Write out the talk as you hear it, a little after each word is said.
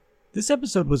This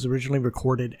episode was originally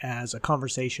recorded as a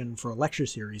conversation for a lecture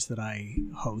series that I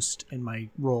host in my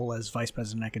role as Vice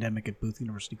President Academic at Booth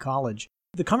University College.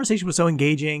 The conversation was so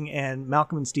engaging, and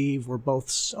Malcolm and Steve were both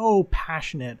so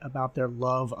passionate about their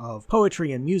love of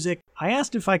poetry and music. I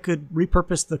asked if I could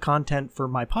repurpose the content for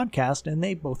my podcast, and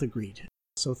they both agreed.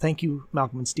 So thank you,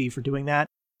 Malcolm and Steve, for doing that.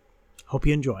 Hope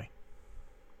you enjoy.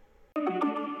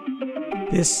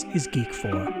 This is Geek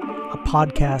 4, a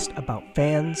podcast about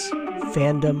fans,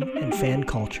 fandom, and fan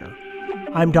culture.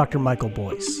 I'm Dr. Michael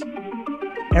Boyce.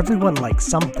 Everyone likes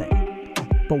something,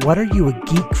 but what are you a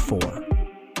geek for?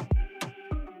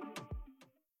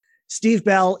 Steve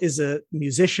Bell is a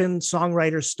musician,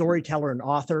 songwriter, storyteller, and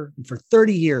author. And for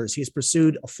 30 years, he has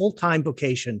pursued a full-time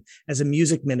vocation as a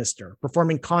music minister,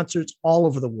 performing concerts all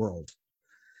over the world.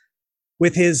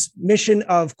 With his mission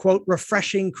of, quote,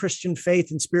 refreshing Christian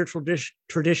faith and spiritual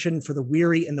tradition for the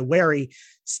weary and the wary,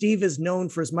 Steve is known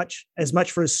for as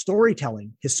much for his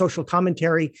storytelling, his social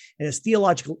commentary, and his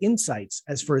theological insights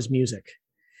as for his music.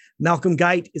 Malcolm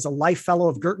Guite is a life fellow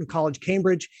of Girton College,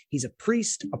 Cambridge. He's a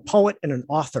priest, a poet, and an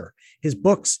author. His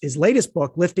latest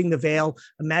book, Lifting the Veil,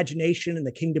 Imagination in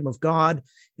the Kingdom of God,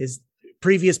 his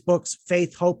previous books,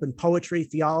 Faith, Hope, and Poetry,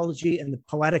 Theology, and the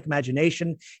Poetic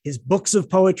Imagination. His books of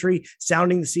poetry,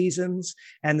 Sounding the Seasons,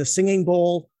 and The Singing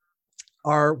Bowl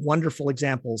are wonderful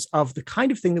examples of the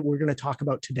kind of thing that we're going to talk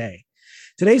about today.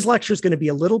 Today's lecture is going to be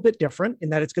a little bit different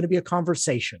in that it's going to be a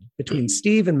conversation between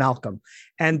Steve and Malcolm,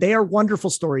 and they are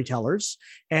wonderful storytellers,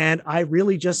 and I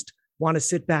really just want to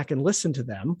sit back and listen to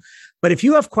them. But if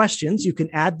you have questions, you can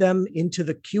add them into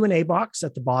the Q&A box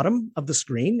at the bottom of the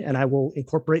screen, and I will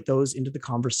incorporate those into the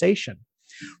conversation.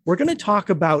 We're going to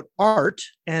talk about art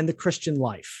and the Christian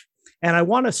life. And I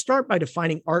want to start by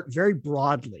defining art very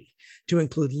broadly to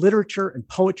include literature and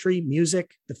poetry,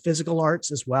 music, the physical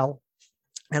arts as well.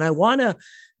 And I want to,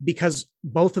 because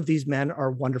both of these men are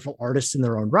wonderful artists in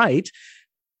their own right,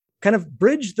 kind of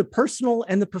bridge the personal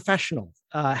and the professional,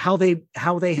 how they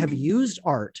have used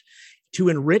art to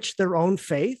enrich their own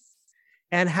faith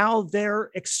and how their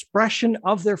expression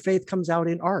of their faith comes out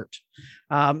in art.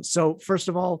 So first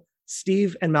of all,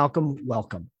 Steve and Malcolm,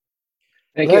 welcome.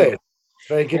 Thank you.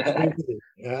 Very good to be with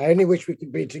you. I only wish we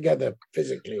could be together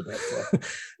physically, but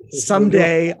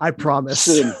someday, I promise.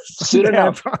 Soon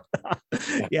enough.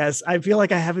 Yes, I feel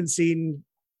like I haven't seen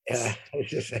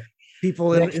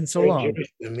people in so long.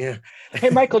 Yeah. Hey,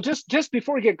 Michael, just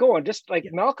before we get going, just like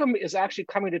Malcolm is actually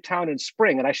coming to town in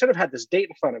spring, and I should have had this date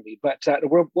in front of me, but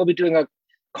we'll be doing a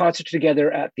concert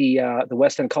together at the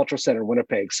West End Cultural Center in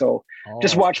Winnipeg. So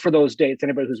just watch for those dates.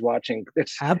 Anybody who's watching,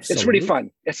 it's really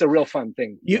fun. It's a real fun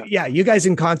thing. You guys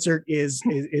in concert is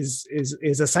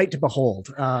a sight to behold.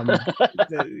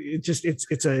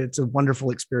 It's a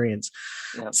wonderful experience.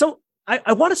 Yeah. So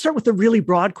I want to start with a really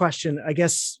broad question. I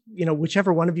guess,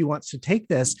 whichever one of you wants to take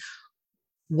this.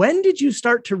 When did you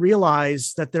start to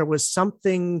realize that there was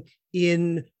something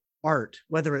in art,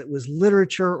 whether it was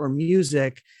literature or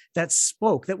music, that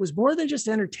spoke, that was more than just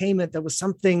entertainment, that was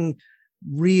something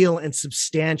real and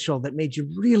substantial that made you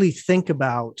really think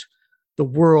about the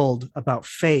world, about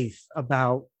faith,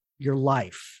 about your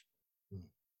life?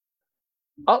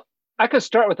 I could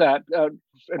start with that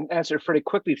and answer pretty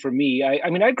quickly for me. I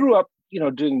mean, I grew up,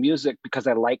 doing music because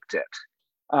I liked it.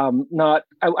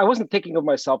 I wasn't thinking of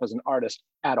myself as an artist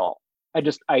at all. I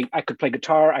could play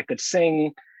guitar, I could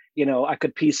sing, I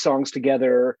could piece songs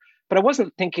together, but I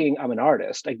wasn't thinking I'm an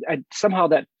artist. I somehow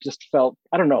that just felt,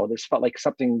 I don't know, this felt like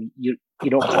something you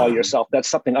don't call yourself. That's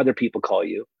something other people call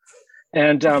you.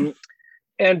 And so,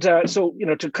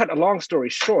 to cut a long story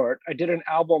short, I did an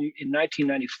album in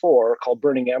 1994 called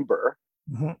Burning Ember,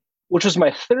 which was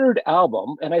my third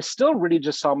album. And I still really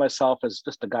just saw myself as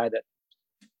just a guy that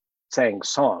sang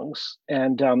songs.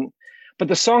 And, but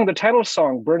the title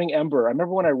song, Burning Ember, I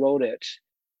remember when I wrote it,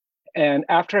 and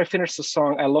after I finished the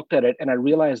song, I looked at it and I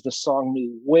realized the song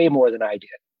knew way more than I did.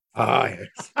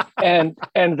 Yes.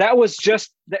 and that was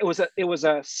it was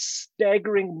a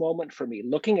staggering moment for me,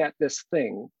 looking at this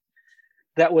thing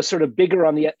that was sort of bigger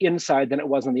on the inside than it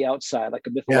was on the outside, like a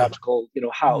mythological,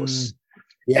 house.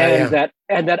 That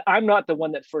I'm not the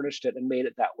one that furnished it and made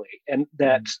it that way. And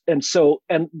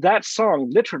that song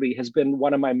literally has been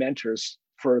one of my mentors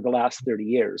for the last 30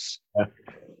 years. Yeah.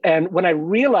 And when I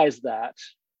realized that,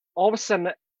 all of a sudden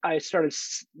I started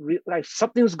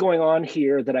something was going on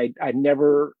here that I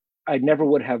never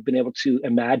would have been able to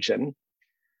imagine.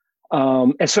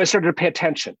 And so I started to pay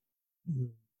attention.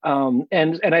 And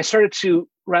I started to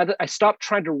I stopped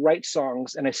trying to write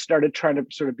songs, and I started trying to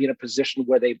sort of be in a position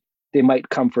where they might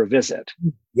come for a visit.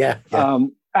 Yeah.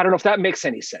 I don't know if that makes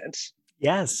any sense.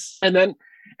 Yes. And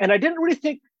I didn't really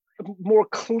think more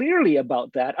clearly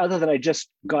about that, other than I just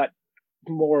got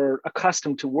more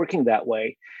accustomed to working that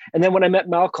way. And then when I met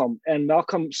Malcolm, and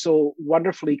Malcolm so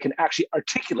wonderfully can actually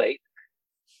articulate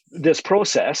this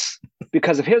process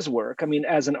because of his work. I mean,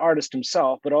 as an artist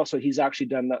himself, but also he's actually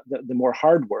done the more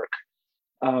hard work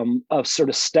of sort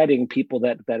of studying people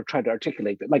that have tried to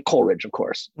articulate it, like Coleridge, of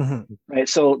course. Mm-hmm. Right.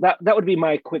 So that would be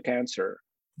my quick answer.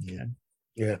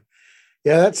 Yeah.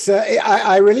 That's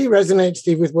I really resonate,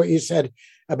 Steve, with what you said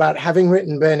about having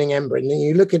written Burning Ember, and then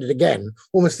you look at it again,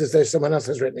 almost as though someone else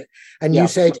has written it, and you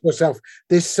say to yourself,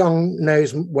 "This song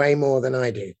knows way more than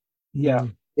I do." Yeah.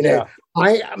 You know,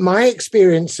 my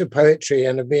experience of poetry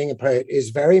and of being a poet is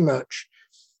very much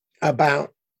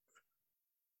about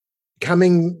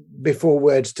coming before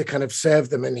words to kind of serve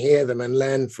them and hear them and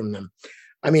learn from them.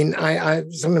 I mean, I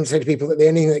sometimes say to people that the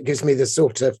only thing that gives me the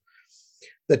sort of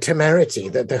the temerity,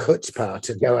 the chutzpah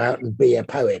to go out and be a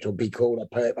poet or be called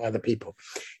a poet by other people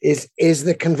is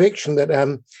the conviction that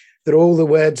that all the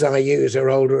words I use are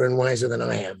older and wiser than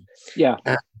I am. Yeah.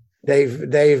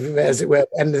 They've as it were,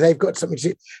 and they've got something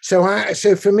to.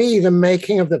 So for me, the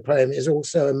making of the poem is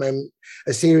also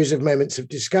a series of moments of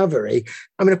discovery.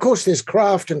 I mean, of course, there's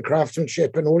craft and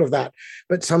craftsmanship and all of that,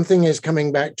 but something is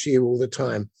coming back to you all the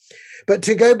time. But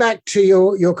to go back to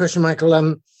your question,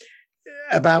 Michael,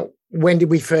 about when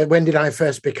did I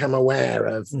first become aware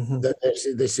of that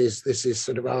this is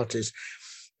sort of art is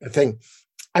a thing.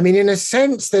 I mean, in a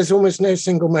sense, there's almost no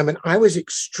single moment. I was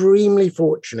extremely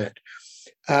fortunate.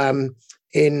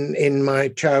 In my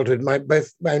childhood,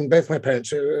 both my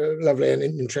parents are lovely and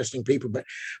interesting people, but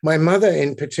my mother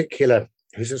in particular,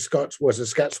 who's a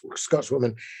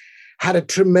Scotswoman, had a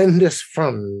tremendous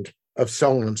fund of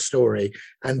song and story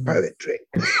and poetry.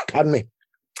 Pardon me,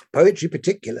 poetry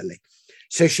particularly.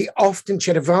 So she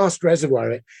had a vast reservoir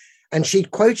of it, and she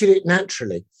quoted it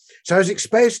naturally. So I was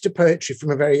exposed to poetry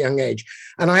from a very young age,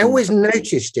 and I always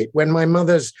noticed it when my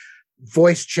mother's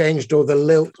voice changed or the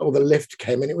lilt or the lift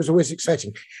came, and it was always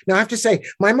exciting. Now, I have to say,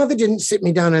 my mother didn't sit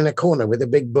me down in a corner with a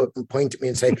big book and point at me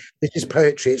and say, "This is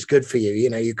poetry, it's good for you. You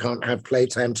know, you can't have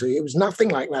playtime." So it was nothing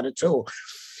like that at all.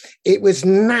 It was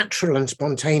natural and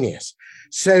spontaneous.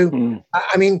 So,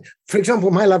 I mean, for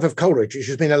example, my love of Coleridge, which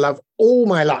has been a love all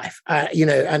my life,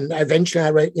 and eventually I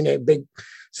wrote, big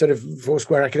sort of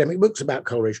Foursquare academic books about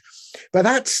Coleridge. But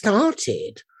that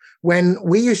started when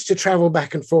we used to travel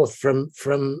back and forth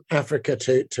from Africa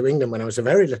to England when I was a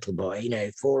very little boy,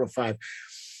 4 or 5.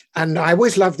 And I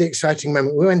always loved the exciting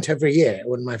moment. We went every year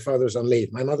when my father was on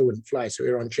leave. My mother wouldn't fly, so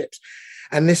we were on ships.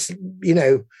 And this,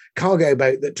 cargo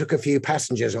boat that took a few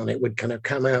passengers on it would kind of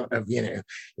come out of,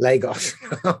 Lagos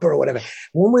or whatever.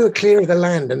 When we were clear of the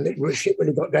land and the ship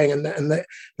really got going and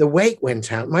the wake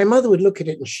went out, my mother would look at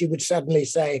it and she would suddenly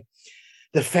say,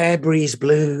 "The fair breeze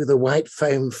blew, the white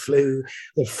foam flew,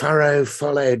 the furrow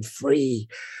followed free.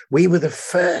 We were the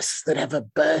first that ever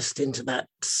burst into that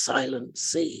silent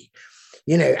sea."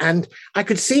 And I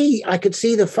could see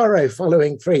the furrow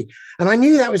following free. And I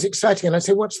knew that was exciting. And I'd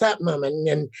say, "What's that, Mum?"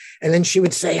 And then she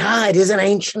would say, "It is an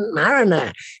ancient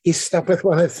mariner. He stoppeth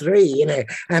one of three,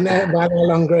 and by their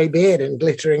long grey beard and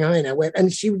glittering eye."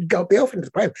 And she would be off into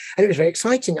the poem. And it was very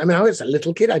exciting. I mean, I was a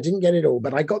little kid. I didn't get it all,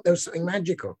 but I got there was something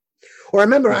magical. Or I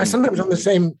remember I sometimes on the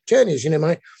same journeys,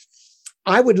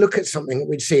 I would look at something that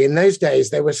we'd see. In those days,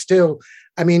 there were still,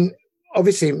 I mean,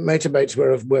 obviously motorboats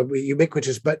were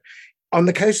ubiquitous, but on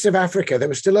the coasts of Africa, there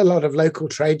were still a lot of local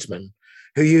tradesmen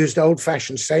who used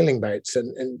old-fashioned sailing boats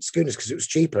and schooners because it was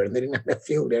cheaper and they didn't have their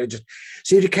fuel.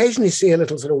 So you'd occasionally see a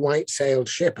little sort of white-sailed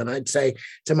ship, and I'd say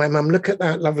to my mum, "Look at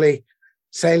that lovely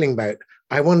sailing boat.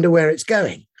 I wonder where it's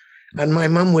going." And my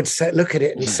mum would look at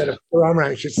it and sort of put her arm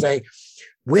around it. She'd say,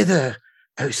 "Whither,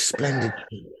 O splendid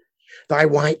king, thy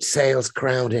white sails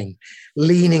crowding,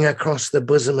 leaning across the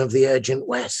bosom of the urgent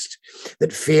west,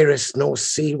 that fearest nor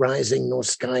sea rising nor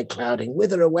sky clouding,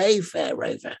 whither away, fair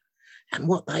rover, and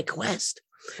what thy quest?"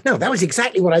 No, that was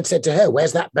exactly what I'd said to her.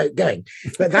 Where's that boat going?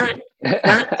 But that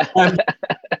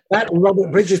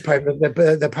Robert Bridges poem,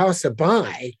 the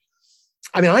passer-by,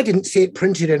 I mean, I didn't see it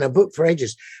printed in a book for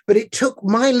ages, but it took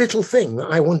my little thing that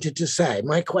I wanted to say,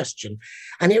 my question,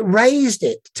 and it raised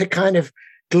it to kind of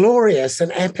glorious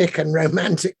and epic and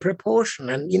romantic proportion.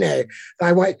 And,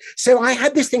 so I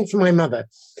had this thing from my mother.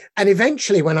 And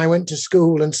eventually when I went to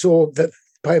school and saw that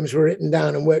poems were written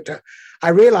down and worked out, I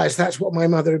realized that's what my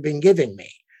mother had been giving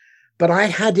me. But I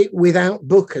had it without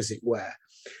book, as it were.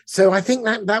 So I think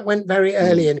that went very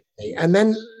early in me. And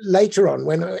then later on,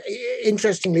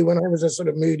 interestingly, when I was a sort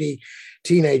of moody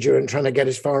teenager and trying to get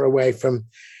as far away from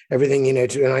everything,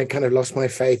 and I kind of lost my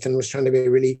faith and was trying to be a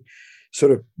really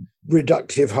sort of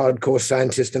reductive, hardcore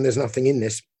scientist, and there's nothing in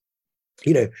this.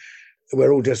 you know,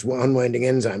 we're all just unwinding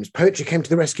enzymes. Poetry came to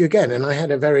the rescue again. And I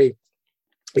had a very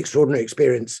extraordinary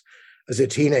experience as a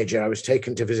teenager. I was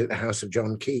taken to visit the house of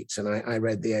John Keats, and I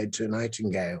read the Ode to a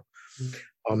Nightingale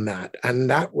on that. And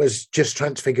that was just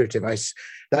transfigurative.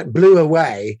 That blew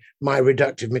away my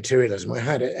reductive materialism. I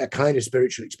had a kind of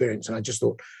spiritual experience. And I just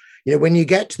thought, you know, when you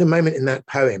get to the moment in that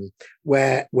poem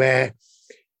where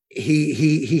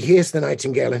he hears the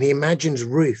nightingale and he imagines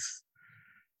Ruth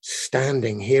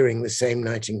standing, hearing the same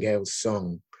nightingale's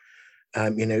song,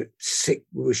 you know, sick,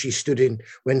 she stood in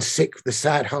when sick, the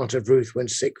sad heart of Ruth when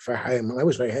sick for home. I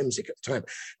was very homesick at the time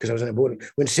because I was in a boarding.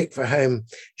 When sick for home,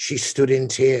 she stood in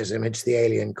tears amidst the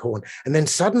alien corn. And then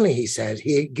suddenly he says,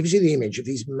 he gives you the image of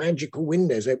these magical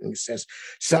windows opening. It says,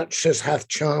 such as hath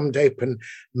charmed open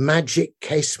magic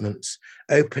casements,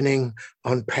 opening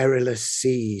on perilous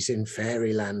seas in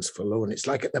fairy lands forlorn. It's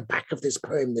like at the back of this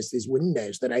poem, there's these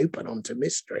windows that open onto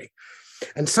mystery.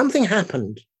 And something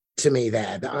happened to me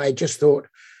there that I just thought,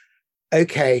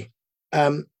 okay,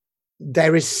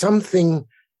 there is something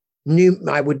new.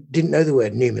 Didn't know the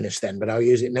word numinous then, but I'll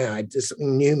use it now. There's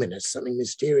something numinous, something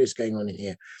mysterious going on in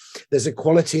here. There's a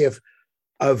quality of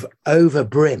over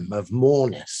brim, of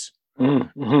moreness.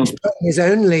 Mm-hmm. This poem is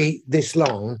only this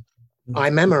long. I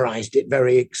memorized it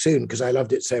very soon because I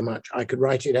loved it so much. I could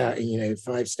write it out in, you know,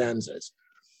 5 stanzas.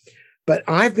 But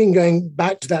I've been going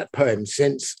back to that poem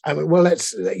since, I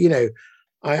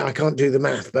can't do the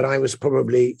math, but I was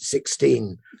probably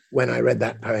 16 when I read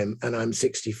that poem, and I'm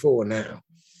 64 now.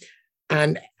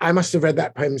 And I must have read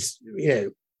that poem, you know,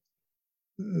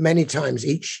 many times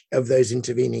each of those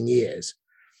intervening years.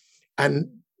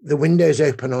 And the windows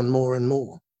open on more and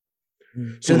more.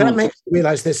 So that makes me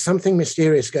realize there's something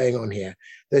mysterious going on here.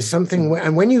 There's something,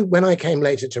 and when I came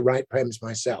later to write poems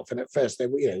myself, and at first they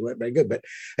weren't very good, but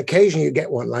occasionally you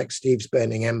get one like Steve's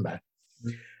Burning Ember,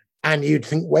 and you'd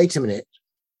think, wait a minute,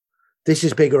 this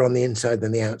is bigger on the inside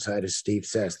than the outside, as Steve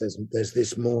says. There's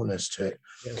this moreness to it.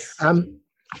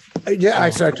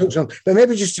 Yes. I talked on, but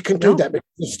maybe just to conclude that,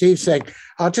 because Steve's saying,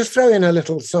 I'll just throw in a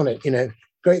little sonnet, you know.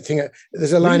 Great thing.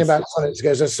 There's a line about sonnets that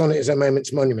goes, a sonnet is a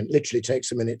moment's monument. Literally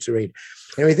takes a minute to read.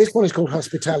 Anyway, this one is called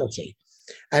Hospitality.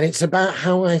 And it's about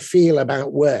how I feel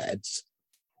about words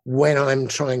when I'm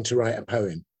trying to write a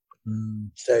poem.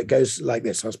 So it goes like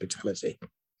this, Hospitality.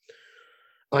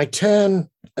 I turn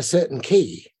a certain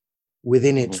key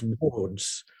within its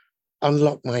wards,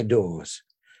 unlock my doors,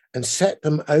 and set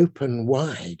them open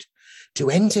wide to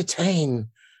entertain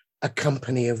a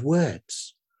company of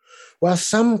words. While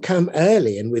some come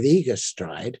early and with eager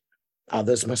stride,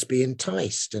 others must be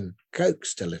enticed and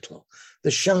coaxed a little,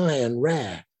 the shy and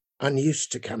rare,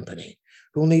 unused to company,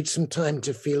 who'll need some time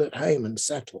to feel at home and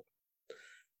settle.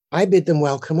 I bid them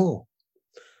welcome all.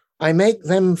 I make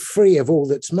them free of all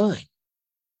that's mine,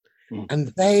 and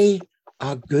they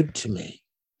are good to me.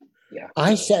 Yeah.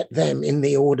 I set them in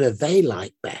the order they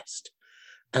like best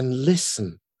and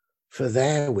listen for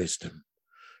their wisdom.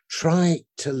 Try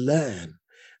to learn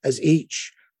as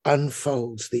each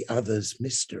unfolds the other's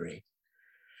mystery.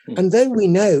 And though we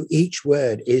know each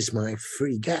word is my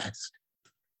free guest,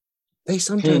 they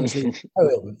sometimes leave a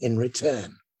poem in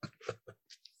return.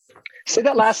 Say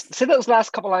those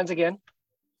last couple lines again.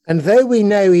 And though we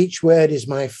know each word is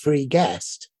my free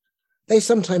guest, they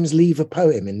sometimes leave a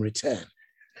poem in return.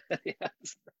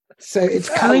 Yes. So it's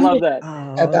kind of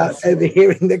about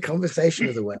overhearing the conversation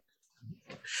of the word.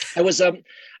 I was at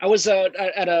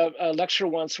a lecture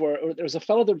once where there was a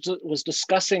fellow that was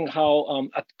discussing how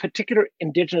a particular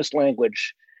indigenous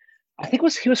language, I think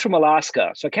he was from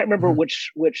Alaska, so I can't remember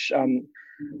which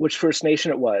First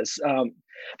Nation it was,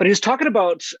 but he was talking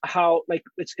about how like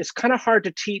it's kind of hard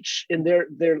to teach in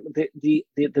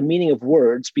the meaning of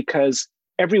words because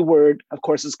every word, of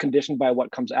course, is conditioned by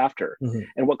what comes after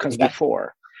and what comes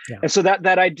before, and so that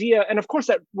idea, and of course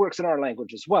that works in our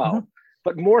language as well.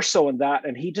 But more so in that,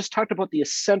 and he just talked about the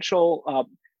essential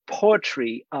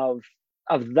poetry of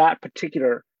that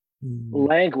particular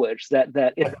language. That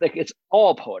it's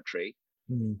all poetry,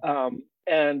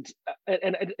 and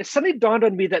it suddenly dawned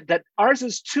on me that ours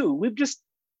is too. We've just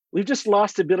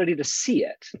lost the ability to see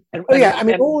it.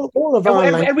 All of our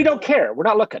and we don't care. We're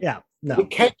not looking. Yeah, no.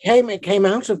 It came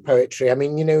out of poetry. I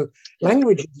mean,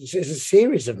 language is a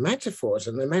series of metaphors,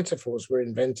 and the metaphors were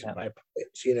invented by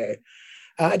poets.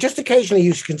 Just occasionally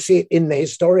you can see it in the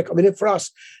historical. I mean, for us,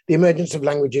 the emergence of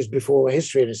languages before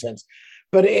history in a sense,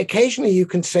 but occasionally you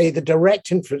can say the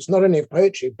direct influence, not only of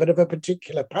poetry, but of a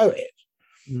particular poet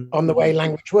on the way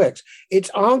language works. It's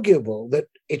arguable that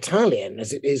Italian,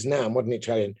 as it is now, modern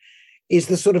Italian, is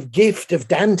the sort of gift of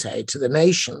Dante to the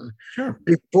nation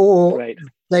before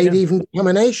they'd even become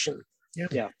a nation.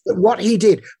 Yeah. What he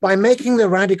did by making the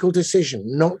radical decision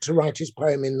not to write his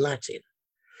poem in Latin,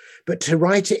 but to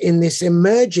write it in this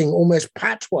emerging, almost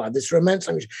patois, this Romance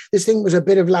language. This thing was a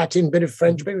bit of Latin, bit of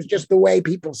French, but it was just the way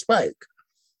people spoke.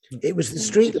 It was the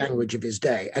street language of his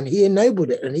day, and he ennobled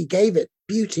it, and he gave it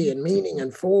beauty and meaning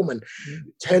and form, and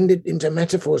turned it into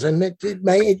metaphors, and it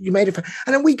made it.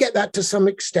 And then we get that to some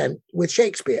extent with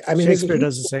Shakespeare. I mean, Shakespeare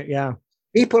does the same, yeah.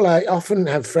 People often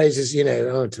have phrases,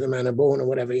 to the manor born or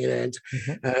whatever, and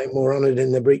more honoured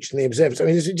in the breach than the observance. I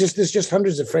mean, there's just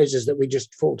hundreds of phrases that we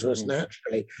just fall to us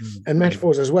naturally, and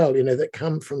metaphors as well, that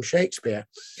come from Shakespeare.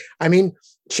 I mean,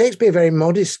 Shakespeare very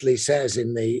modestly says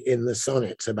in the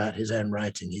sonnets about his own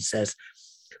writing, he says,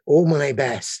 "All my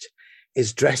best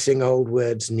is dressing old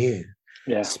words new,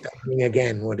 spelling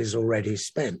again what is already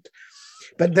spent."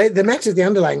 But the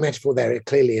underlying metaphor there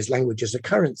clearly is language as a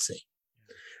currency.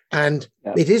 And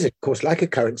it is, of course, like a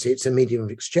currency, it's a medium of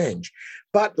exchange.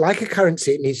 But like a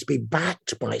currency, it needs to be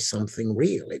backed by something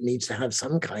real. It needs to have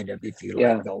some kind of, if you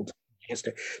like, gold.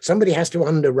 Somebody has to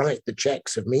underwrite the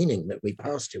checks of meaning that we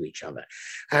pass to each other.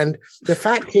 And the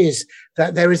fact is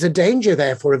that there is a danger,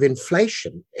 therefore, of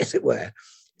inflation, as it were,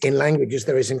 in language as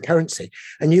there is in currency.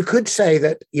 And you could say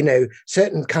that,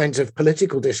 certain kinds of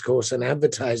political discourse and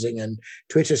advertising and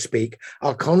Twitter speak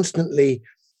are constantly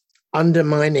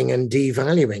undermining and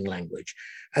devaluing language,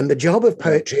 and the job of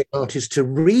poetry and art is to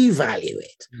revalue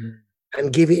it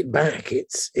and give it back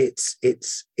its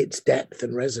depth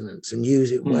and resonance and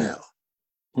use it well.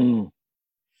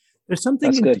 There's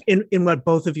something in what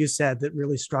both of you said that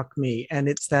really struck me, and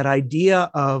it's that idea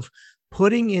of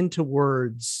putting into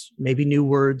words, maybe new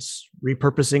words,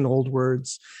 repurposing old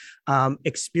words,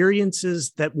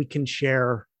 experiences that we can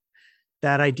share.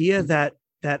 That idea that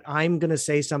I'm going to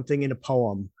say something in a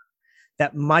poem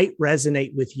that might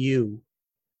resonate with you,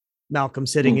 Malcolm,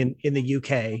 sitting in the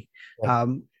UK,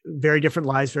 very different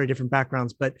lives, very different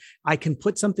backgrounds, but I can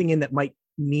put something in that might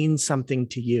mean something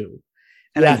to you.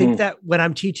 And I think that when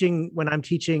I'm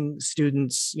teaching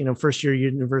students, first year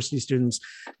university students,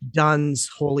 Donne's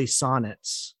Holy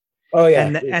Sonnets. Oh yeah.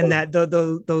 And that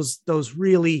those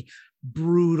really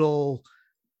brutal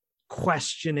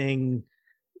questioning,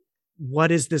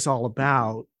 what is this all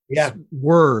about?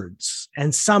 Words,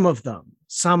 and some of them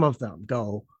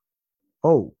go,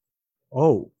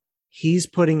 oh, he's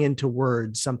putting into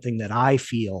words something that I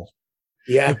feel.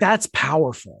 Like, that's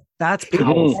powerful. That's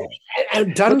powerful.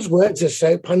 And Donne's words are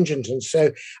so pungent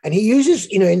and he uses,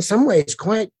 in some ways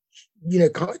quite,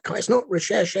 it's not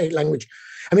recherche language.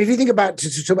 I mean, if you think about, to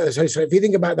talk about this, if you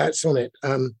think about that sonnet,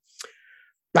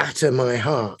 batter my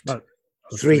heart.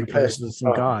 Three persons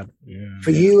in God.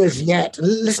 For you as yet,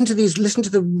 listen to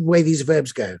the way these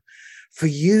verbs go. For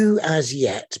you as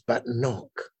yet, but knock,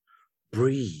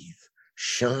 breathe,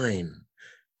 shine,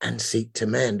 and seek to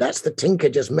mend. That's the tinker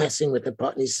just messing with the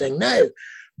pot, and he's saying, no,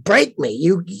 break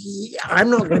me. I'm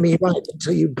not going to be right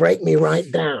until you break me right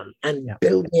down and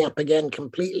build me up again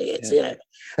completely. It's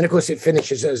and of course it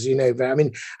finishes, as I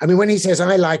mean when he says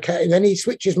I like her, and then he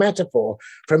switches metaphor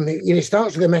from he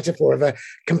starts with a metaphor of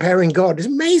comparing God. It's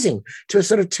amazing, to a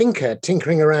sort of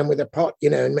tinkering around with a pot,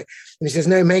 and he says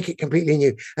no, make it completely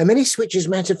new. And then he switches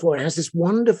metaphor and has this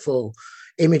wonderful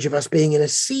image of us being in a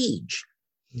siege.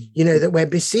 That we're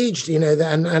besieged,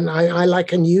 and I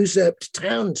like an usurped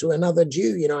town to another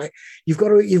Jew. You've got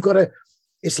to,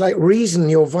 it's like reason,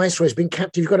 your viceroy has been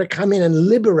captive. You've got to come in and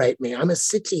liberate me. I'm a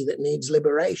city that needs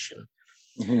liberation.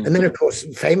 And then, of course,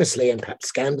 famously and perhaps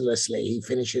scandalously, he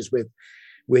finishes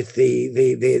with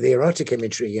the erotic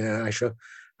imagery. I shall,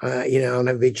 I'll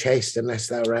never be chaste unless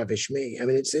thou ravish me. I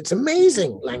mean, it's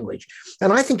amazing language,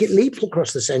 and I think it leaps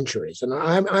across the centuries. And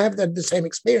I have the same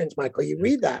experience, Michael. You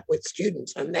read that with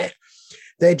students, and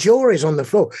their jaw is on the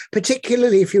floor,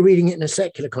 particularly if you're reading it in a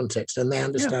secular context, and they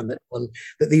understand that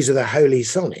these are the holy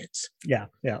sonnets. Yeah.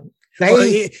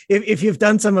 If you've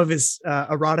done some of his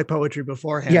erotic poetry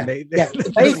beforehand, they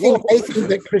think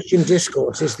that Christian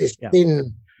discourse is this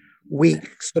thin,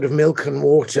 weak sort of milk and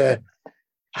water,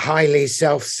 highly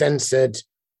self-censored,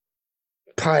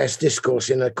 pious discourse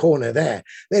in a corner there.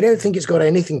 They don't think it's got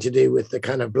anything to do with the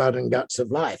kind of blood and guts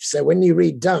of life. So when you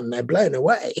read Donne, they're blown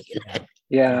away.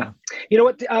 Yeah. You know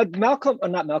what? Mako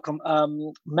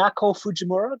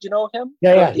Fujimura, do you know him?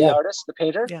 The artist, the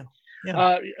painter?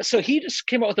 Yeah. So he just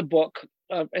came out with a book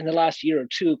in the last year or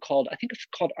two called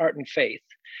Art and Faith.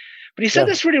 But he said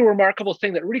this really remarkable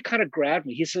thing that really kind of grabbed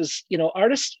me. He says,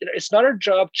 artists, it's not our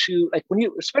job to, like, when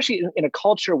you, especially in a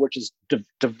culture which is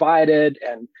divided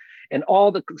and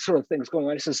all the sort of things going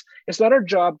on. He says, it's not our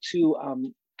job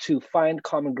to find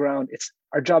common ground.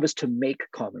 Our job is to make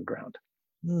common ground.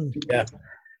 Yeah.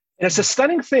 And it's a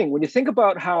stunning thing when you think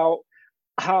about how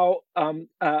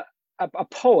a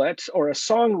poet or a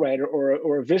songwriter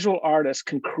or a visual artist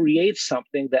can create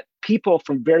something that people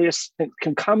from various things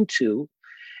can come to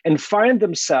and find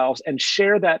themselves and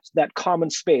share that common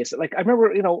space. Like I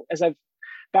remember, as I've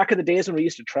back in the days when we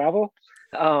used to travel.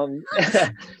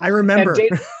 I remember.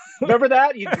 Remember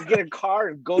that? You could get a car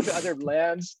and go to other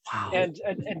lands. Wow. And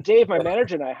Dave, my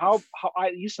manager, and I, how I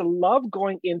used to love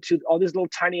going into all these little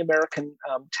tiny American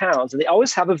towns, and they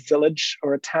always have a village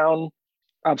or a town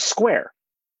square.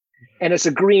 And it's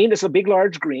a big,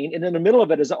 large green. And in the middle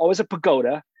of it is always a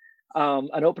pagoda,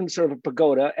 an open sort of a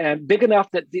pagoda, and big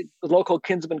enough that the local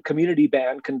Kinsman community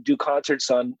band can do concerts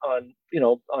on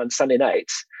Sunday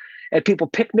nights. And people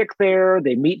picnic there,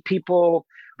 they meet people,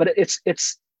 but it's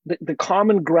the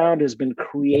common ground has been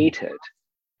created,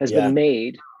 has been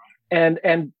made.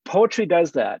 And poetry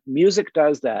does that, music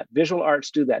does that, visual arts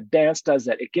do that, dance does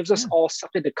that. It gives us all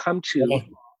something to come to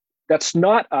that's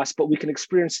not us, but we can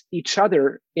experience each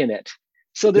other in it.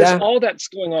 So there's all that's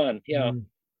going on. Yeah.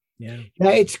 Yeah,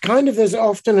 it's kind of, there's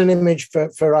often an image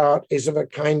for art is of a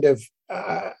kind of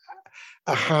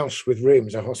a house with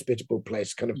rooms, a hospitable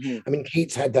place, kind of. I mean,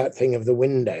 Keats had that thing of the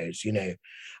windows,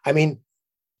 I mean,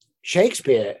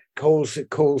 Shakespeare calls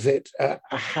it a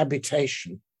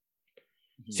habitation.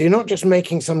 So you're not just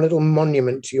making some little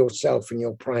monument to yourself and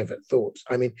your private thoughts.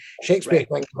 I mean, Shakespeare,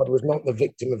 thank God, was not the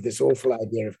victim of this awful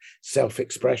idea of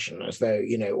self-expression, as though,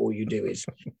 all you do is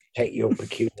take your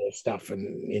peculiar stuff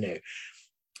and,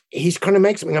 he's trying to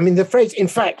make something. I mean, the phrase, in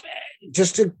fact,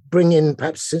 just to bring in,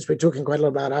 perhaps since we're talking quite a lot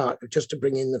about art, just to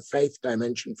bring in the faith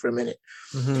dimension for a minute.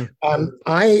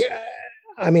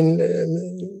 I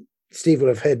mean, Steve will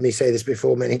have heard me say this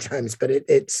before many times, but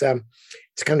it's a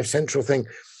kind of central thing.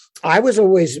 I was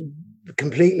always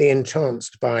completely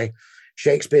entranced by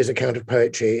Shakespeare's account of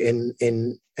poetry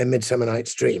in A Midsummer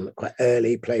Night's Dream, a quite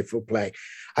early, playful play.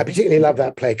 I particularly love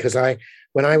that play because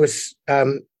when I was,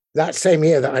 that same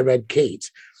year that I read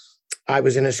Keats, I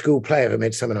was in a school play of A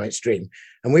Midsummer Night's Dream.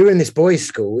 And we were in this boys'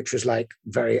 school, which was like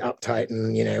very uptight.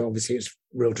 And, obviously it's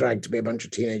real drag to be a bunch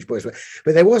of teenage boys.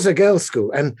 But there was a girls'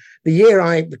 school. And the year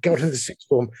I got into the sixth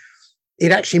form,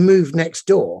 it actually moved next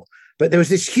door. But there was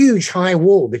this huge high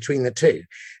wall between the two.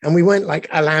 And we weren't like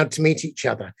allowed to meet each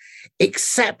other,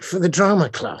 except for the drama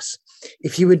class.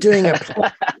 If you were doing a play,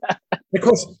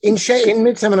 because in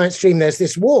Midsummer Night's Dream, there's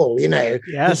this wall,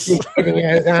 Yes.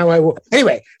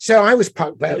 Anyway, so I was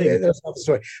pucked, but that's another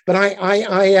story. But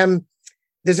I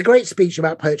there's a great speech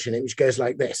about poetry in it, which goes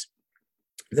like this: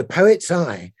 the poet's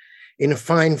eye, in a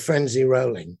fine frenzy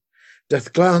rolling,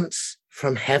 doth glance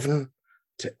from heaven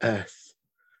to earth,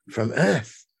 from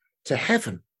earth to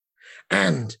heaven,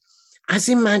 and as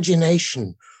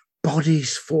imagination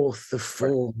bodies forth the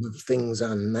form of things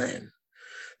unknown,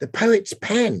 the poet's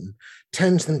pen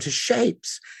turns them to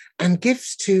shapes and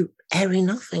gives to airy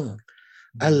nothing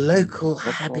a local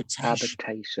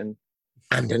habitation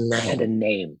and a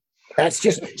name. That's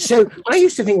just, so I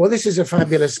used to think, well, this is a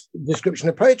fabulous description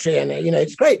of poetry, and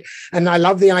it's great. And I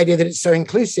love the idea that it's so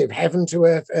inclusive, heaven to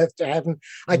earth, earth to heaven.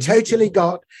 I totally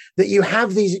got that you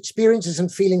have these experiences and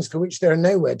feelings for which there are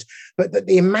no words, but that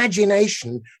the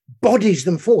imagination bodies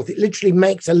them forth. It literally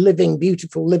makes a living,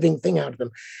 beautiful, living thing out of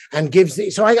them and gives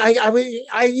it. So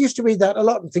I used to read that a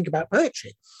lot and think about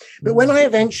poetry. But when I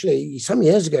eventually, some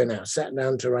years ago now, sat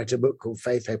down to write a book called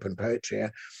Faith, Hope and Poetry,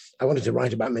 I wanted to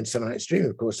write about Midsummer Night's Dream,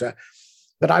 of course,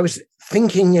 but I was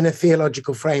thinking in a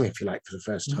theological frame, if you like, for the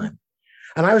first time.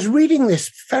 And I was reading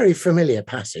this very familiar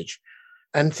passage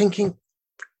and thinking,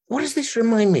 what does this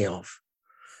remind me of?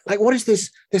 Like, what is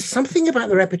this? There's something about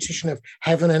the repetition of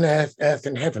heaven and earth, earth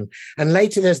and heaven. And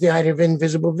later there's the idea of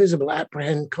invisible, visible,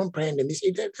 apprehend, comprehend. And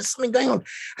there's something going on.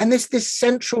 And this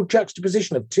central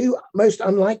juxtaposition of two most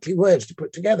unlikely words to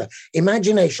put together,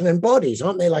 imagination and bodies,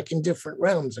 aren't they, like in different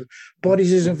realms? And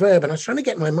bodies is a verb. And I was trying to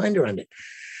get my mind around it.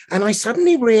 And I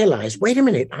suddenly realized, wait a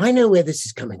minute, I know where this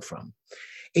is coming from.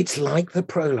 It's like the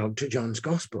prologue to John's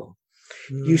Gospel.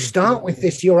 You start with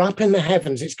this, you're up in the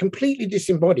heavens, it's completely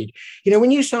disembodied. When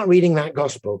you start reading that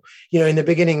gospel, in the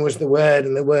beginning was the Word,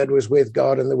 and the Word was with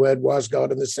God, and the Word was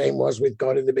God, and the same was with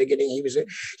God in the beginning. He was,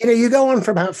 you go on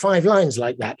for about 5 lines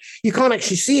like that. You can't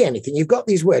actually see anything. You've got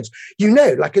these words,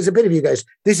 like as a bit of you goes,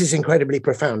 this is incredibly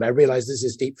profound. I realize this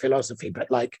is deep philosophy, but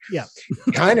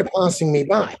kind of passing me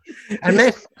by. And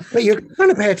then, but you're trying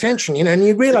to pay attention, and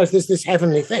you realize there's this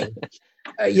heavenly thing.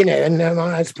 And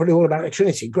it's probably all about the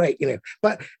Trinity. Great,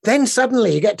 But then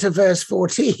suddenly you get to verse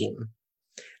 14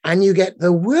 and you get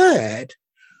the Word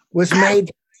was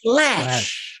made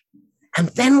flesh. And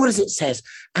then what does it say?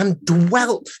 And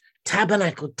dwelt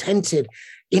tabernacled, tented,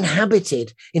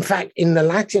 inhabited. In fact, in the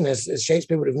Latin, as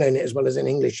Shakespeare would have known it as well as in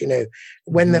English,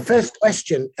 when the first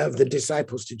question of the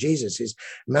disciples to Jesus is,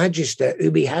 Magister,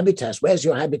 ubi habitas? Where's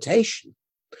your habitation?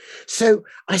 So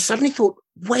I suddenly thought,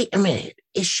 wait a minute,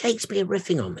 is Shakespeare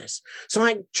riffing on this? So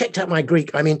I checked out my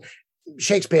Greek. I mean,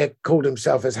 Shakespeare called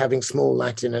himself as having small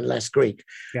Latin and less Greek.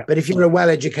 Yeah. But if you're a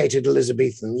well-educated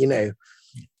Elizabethan,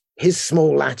 his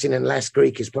small Latin and less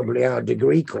Greek is probably our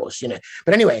degree course,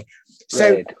 But anyway,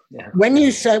 so right. Yeah. When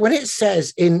it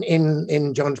says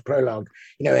in John's prologue,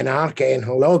 in arche and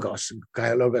hologos,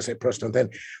 logos et proston, then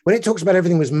when it talks about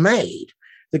everything was made,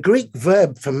 the Greek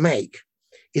verb for make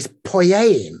is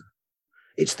poiein.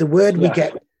 It's the word we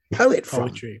get poet from.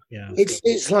 Poetry. Yeah.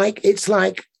 It's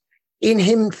like in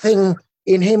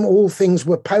him all things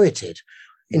were poeted.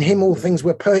 In him all things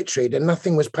were poetried, and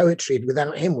nothing was poetried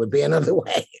without him would be another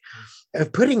way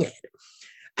of putting it.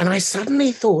 And I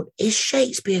suddenly thought, is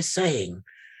Shakespeare saying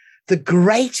the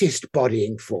greatest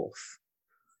bodying forth?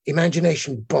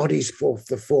 Imagination bodies forth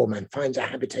the form and finds a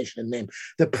habitation in them.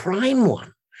 The prime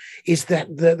one is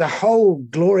that the whole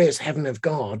glorious heaven of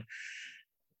God,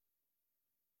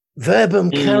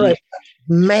 verbum caro,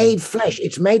 made flesh.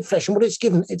 It's made flesh. And what it's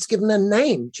given a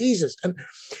name, Jesus.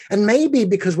 And maybe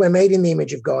because we're made in the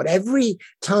image of God, every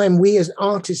time we as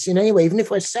artists in any way, even if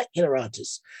we're secular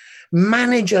artists,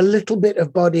 manage a little bit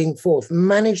of bodying forth,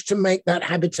 manage to make that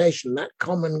habitation, that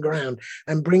common ground,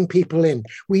 and bring people in,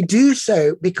 we do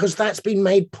so because that's been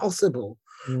made possible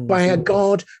by a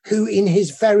God who in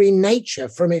his very nature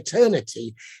from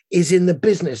eternity is in the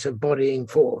business of bodying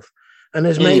forth and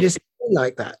has made us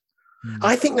like that.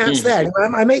 I think that's there.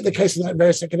 I make the case in that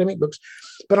various academic books,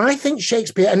 but I think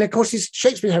Shakespeare, and of course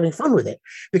Shakespeare's having fun with it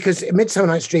because Midsummer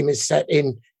Night's Dream is set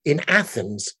in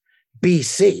Athens,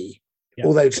 BC,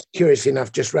 although curiously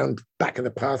enough, just round back of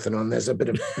the Parthenon, there's a bit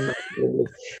of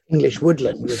English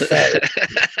woodland with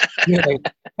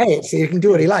hey, so he can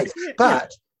do what he likes.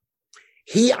 But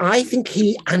I think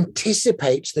he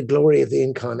anticipates the glory of the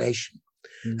incarnation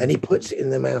and he puts it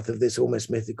in the mouth of this almost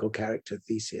mythical character,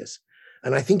 Theseus.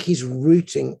 And I think he's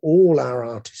rooting all our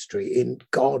artistry in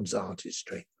God's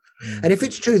artistry. And if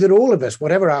it's true that all of us,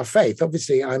 whatever our faith,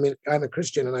 obviously I'm a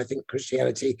Christian and I think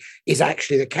Christianity is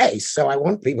actually the case. So I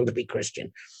want people to be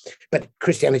Christian. But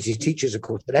Christianity teaches, of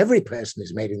course, that every person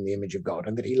is made in the image of God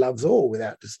and that he loves all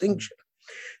without distinction.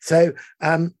 So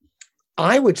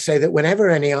I would say that whenever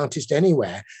any artist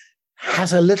anywhere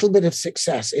has a little bit of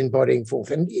success in bodying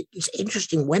forth, and it's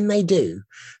interesting when they do,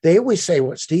 they always say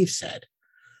what Steve said.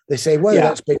 They say, well,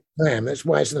 that's bigger than I am, that's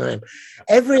wiser than I am.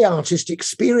 Every artist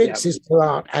experiences their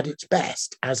art at its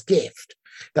best as gift.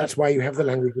 That's why you have the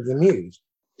language of the muse.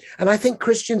 And I think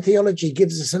Christian theology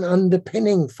gives us an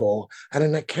underpinning for and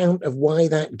an account of why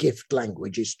that gift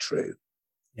language is true.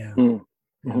 Yeah,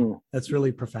 that's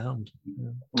really profound.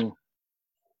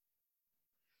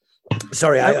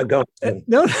 Sorry, I got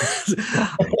no.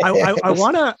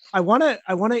 I want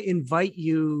to invite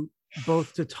you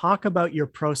both to talk about your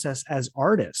process as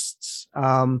artists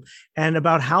and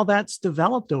about how that's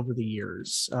developed over the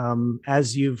years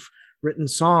as you've written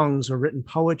songs or written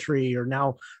poetry or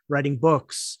now writing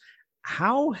books.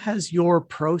 How has your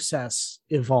process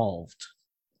evolved?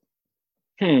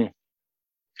 Mine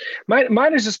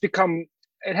has just become,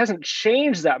 it hasn't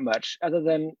changed that much other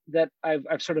than that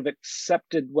I've sort of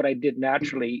accepted what I did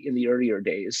naturally in the earlier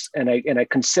days. And I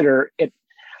consider it,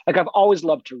 like I've always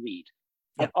loved to read.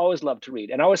 I've always loved to read.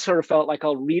 And I always sort of felt like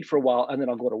I'll read for a while and then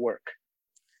I'll go to work,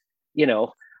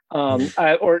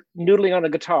 or noodling on a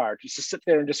guitar, just to sit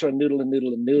there and just sort of noodle.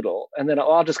 And then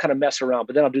I'll just kind of mess around,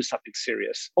 but then I'll do something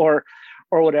serious or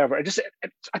whatever.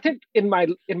 I think in my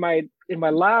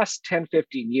last 10,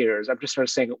 15 years, I've just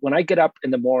started saying, when I get up in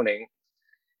the morning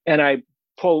and I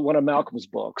pull one of Malcolm's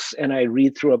books and I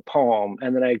read through a poem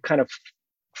and then I kind of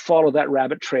follow that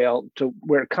rabbit trail to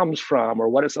where it comes from or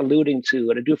what it's alluding to,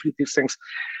 and I do a few of these things,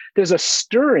 there's a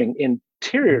stirring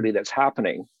interiorly that's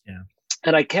happening. Yeah.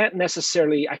 And I can't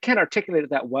articulate it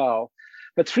that well,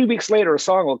 but 3 weeks later, a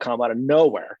song will come out of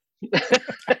nowhere.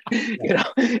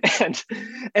 and so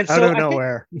out of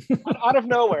nowhere, out of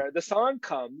nowhere, the song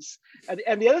comes.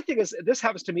 And the other thing is, this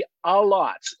happens to me a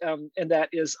lot. And that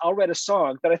is, I'll write a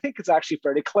song that I think is actually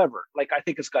fairly clever. Like, I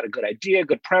think it's got a good idea,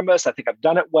 good premise. I think I've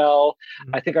done it well.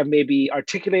 I think I've maybe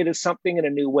articulated something in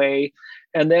a new way.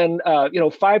 And then,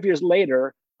 5 years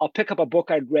later, I'll pick up a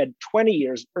book I'd read 20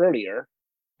 years earlier,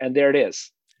 and there it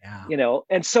is. Yeah.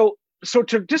 And so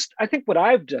to just, I think what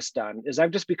I've just done is I've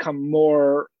just become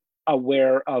more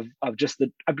aware of just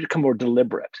I've become more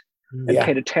deliberate and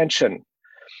paid attention.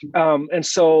 And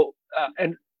so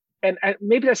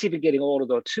maybe that's even getting older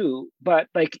though too, but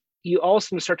like you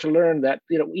also start to learn that,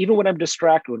 even when I'm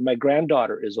distracted, when my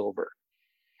granddaughter is over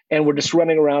and we're just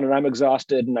running around and I'm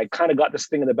exhausted and I kind of got this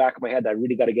thing in the back of my head that I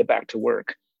really got to get back to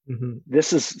work. Mm-hmm.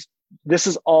 This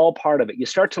is all part of it. You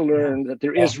start to learn that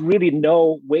there is really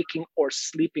no waking or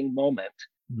sleeping moment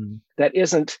that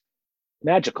isn't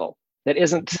magical, that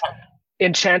isn't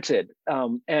enchanted,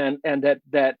 and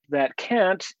that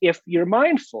can't, if you're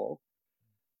mindful,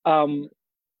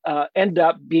 end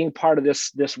up being part of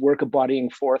this work embodying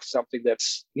forth something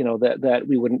that's, that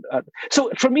we wouldn't.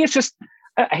 So for me, it's just,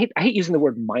 I hate using the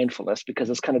word mindfulness because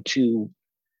it's kind of too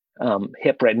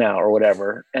hip right now or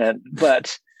whatever.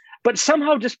 But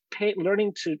somehow just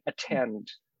learning to attend.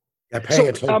 Yeah, paying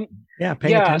attention.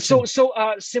 Paying attention. So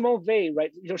Simone Weil,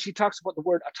 right? She talks about the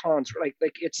word attends,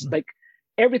 like it's like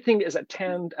everything is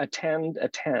attend.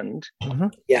 Mm-hmm.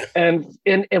 Yeah. And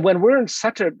when we're in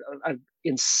such an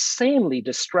insanely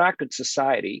distracted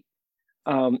society,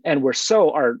 and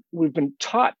we've been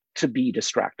taught to be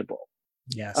distractible.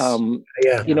 Yes.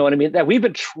 You know what I mean? That we've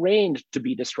been trained to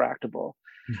be distractible.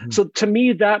 Mm-hmm. So to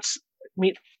me,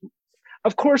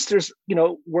 of course, there's,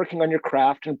 working on your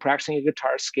craft and practicing your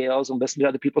guitar scales and listening to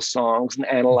other people's songs and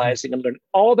analyzing and learning.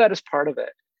 All that is part of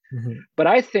it. Mm-hmm. But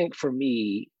I think for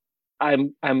me,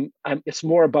 it's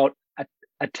more about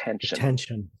attention.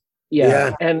 Attention.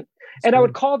 Yeah. And I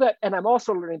would call that, and I'm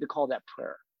also learning to call that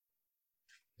prayer.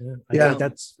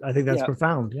 I think that's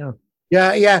profound.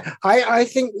 Yeah. Yeah. I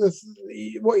think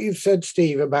what you've said,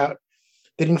 Steve, about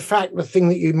that, in fact, the thing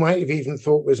that you might have even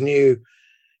thought was new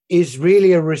is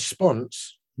really a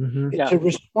response. Mm-hmm. It's a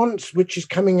response which is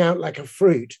coming out like a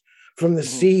fruit from the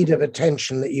seed of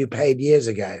attention that you paid years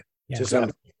ago to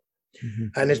something. Mm-hmm.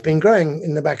 And it's been growing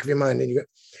in the back of your mind. And you go,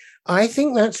 I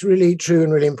think that's really true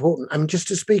and really important. I mean, just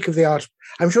to speak of the art,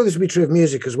 I'm sure this would be true of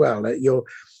music as well. That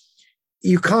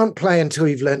you can't play until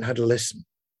you've learned how to listen.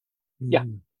 Yeah.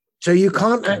 So you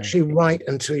can't actually write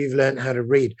until you've learned how to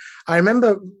read. I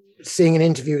remember seeing an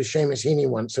interview with Seamus Heaney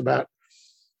once about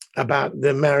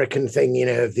the American thing,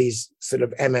 of these sort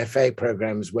of MFA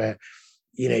programs where,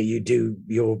 you do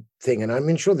your thing. And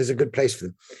I'm sure there's a good place for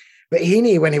them. But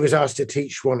Heaney, when he was asked to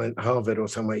teach one at Harvard or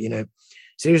somewhere,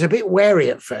 so he was a bit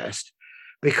wary at first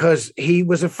because he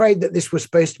was afraid that this was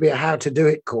supposed to be a how to do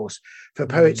it course for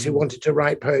poets who wanted to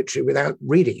write poetry without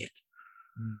reading it,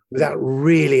 without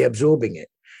really absorbing it.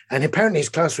 And apparently his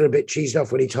class were a bit cheesed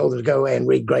off when he told them to go away and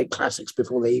read great classics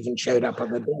before they even showed up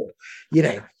on the door,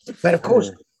 But of course,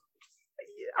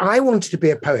 I wanted to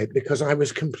be a poet because I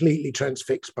was completely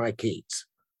transfixed by Keats,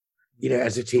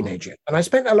 as a teenager. And I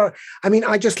spent a lot, I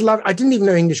didn't even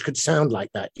know English could sound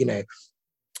like that,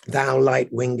 Thou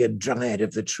light-winged dryad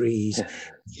of the trees,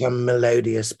 some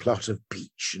melodious plot of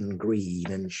beech and green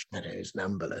and shadows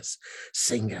numberless,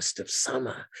 singest of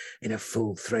summer in a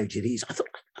full-throated ease. I thought,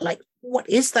 what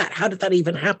is that? How did that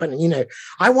even happen? And,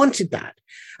 I wanted that.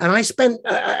 And I spent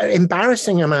an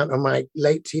embarrassing amount of my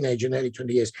late teenage and early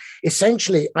 20 years.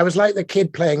 Essentially, I was like the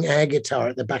kid playing air guitar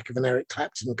at the back of an Eric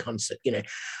Clapton concert.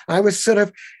 I was sort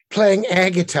of playing air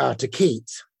guitar to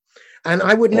Keats. And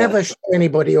I would never show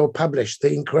anybody or publish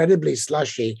the incredibly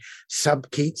slushy,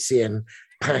 sub-Keatsian,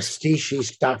 pastiche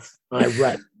stuff I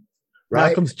wrote. Right?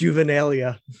 Malcolm's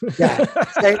Juvenilia.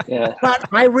 But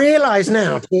I realize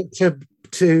now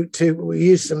to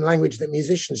use some language that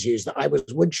musicians use, that I was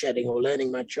woodshedding or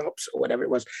learning my chops or whatever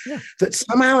it was, that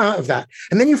somehow out of that,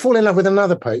 and then you fall in love with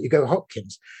another poet, you go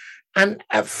Hopkins. And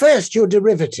at first you're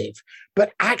derivative,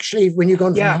 but actually when you've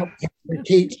gone from Hopkins to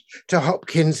Keats to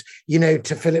Hopkins,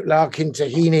 to Philip Larkin, to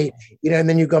Heaney, and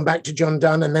then you've gone back to John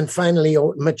Donne, and then finally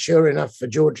you're mature enough for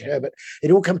George Herbert.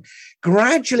 It all comes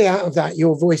gradually out of that,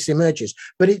 your voice emerges,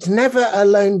 but it's never a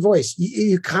lone voice.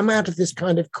 You come out of this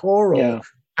kind of choral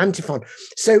antiphon.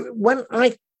 So when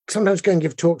I sometimes go and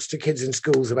give talks to kids in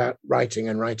schools about writing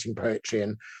and writing poetry,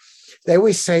 and they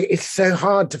always say, it's so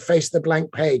hard to face the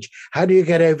blank page. How do you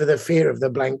get over the fear of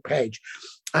the blank page?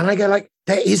 And I go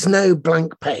there is no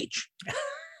blank page.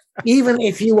 Even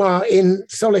if you are in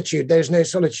solitude, there's no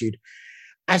solitude.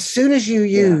 As soon as you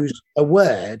use a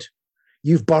word,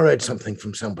 you've borrowed something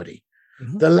from somebody.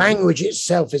 Mm-hmm. The language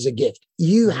itself is a gift.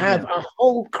 You have a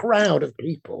whole crowd of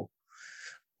people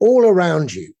all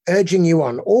around you, urging you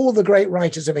on. All the great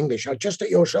writers of English are just at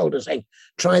your shoulder saying,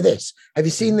 try this. Have you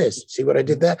seen this? See what I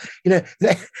did there?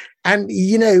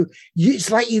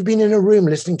 It's like you've been in a room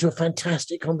listening to a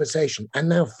fantastic conversation, and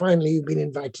now finally you've been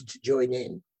invited to join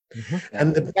in. Mm-hmm.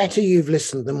 And the better you've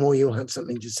listened, the more you'll have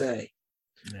something to say.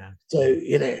 Yeah. So,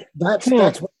 that's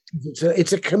what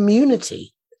it's a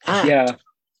community act. Yeah.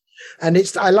 And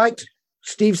I liked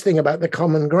Steve's thing about the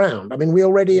common ground. I mean, we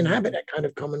already inhabit that kind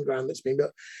of common ground that's been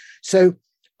built. So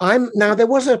There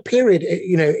was a period,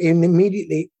 in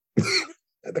immediately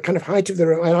at the kind of height of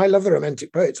and I love the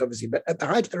Romantic poets, obviously, but at the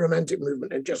height of the Romantic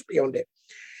movement and just beyond it,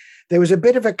 there was a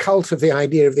bit of a cult of the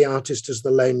idea of the artist as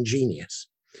the lone genius.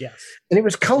 Yes. And it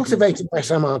was cultivated by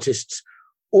some artists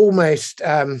almost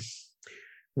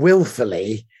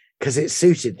willfully, because it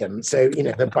suited them. So,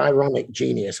 the Byronic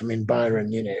genius,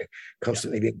 Byron,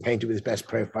 constantly being painted with his best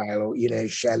profile, or,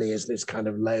 Shelley is this kind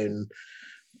of lone,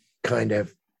 kind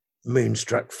of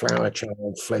moonstruck flower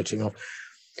child floating off.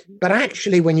 But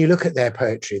actually, when you look at their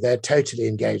poetry, they're totally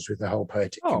engaged with the whole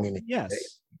poetic community.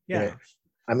 Yes. Yeah.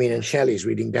 And Shelley's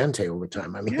reading Dante all the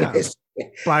time.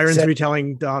 Byron's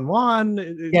retelling Don Juan.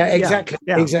 Yeah, exactly.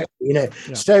 Yeah. Exactly.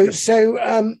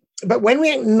 But when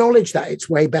we acknowledge that, it's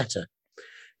way better,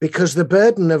 because the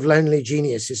burden of lonely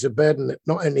genius is a burden that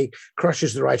not only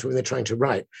crushes the writer when they're trying to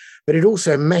write, but it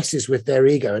also messes with their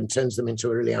ego and turns them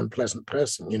into a really unpleasant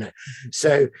person, Mm-hmm.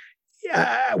 So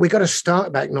we got to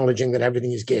start by acknowledging that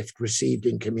everything is gift received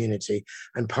in community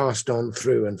and passed on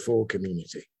through and for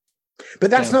community. But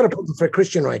that's not a problem for a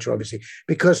Christian writer, obviously,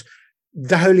 because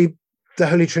the Holy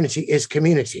Trinity is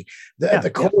community. At the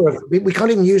core of it, we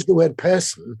can't even use the word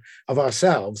person of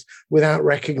ourselves without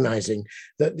recognizing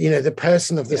that, the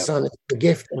person of the Son is the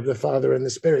gift of the Father and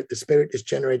the Spirit. The Spirit is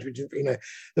generated,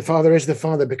 the Father is the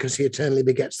Father because he eternally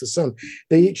begets the Son.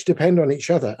 They each depend on each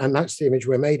other, and that's the image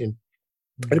we're made in.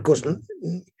 And of course, none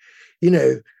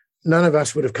of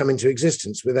us would have come into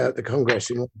existence without the congress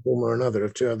in one form or another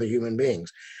of two other human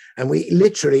beings. And we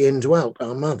literally indwelt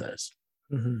our mothers.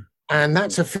 Mm-hmm. And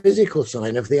that's a physical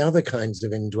sign of the other kinds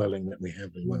of indwelling that we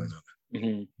have with one another.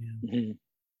 Mm-hmm. Mm-hmm.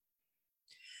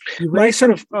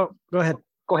 Go ahead.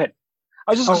 Go ahead.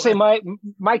 I was just going to say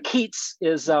my Keats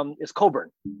is Cockburn.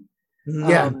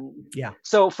 Yeah.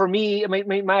 So for me, I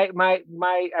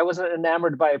wasn't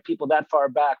enamored by people that far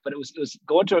back, but it was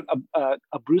going to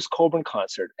a Bruce Cockburn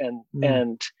concert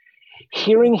and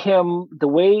hearing him, the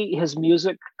way his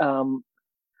music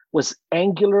was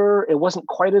angular. It wasn't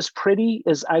quite as pretty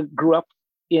as I grew up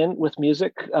with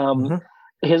music.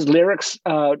 His lyrics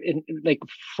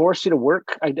forced you to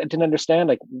work. I didn't understand.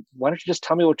 Why don't you just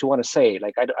tell me what you want to say?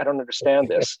 I don't understand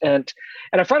this. And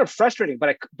I found it frustrating,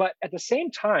 but at the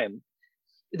same time,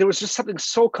 there was just something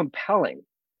so compelling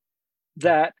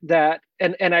that I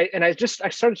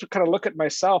started to kind of look at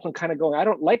myself and kind of going, I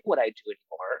don't like what I do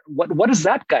anymore. What is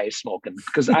that guy smoking?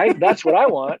 Because that's what I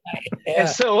want. Yeah.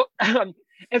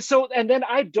 And then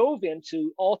I dove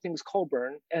into all things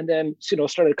Cockburn, and then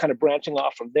started kind of branching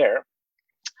off from there,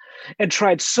 and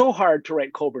tried so hard to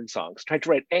write Cockburn songs. Tried to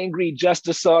write angry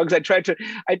justice songs. I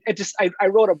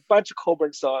wrote a bunch of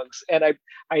Cockburn songs, and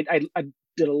I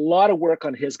did a lot of work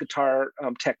on his guitar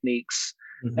techniques,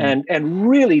 mm-hmm. and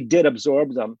really did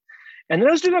absorb them. And then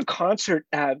I was doing a concert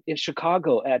in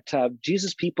Chicago at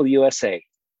Jesus People USA.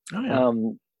 Oh, yeah.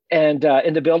 And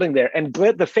in the building there, and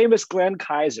the famous Glenn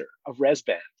Kaiser of Res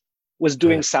Band was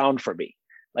doing sound for me.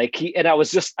 I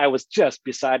was just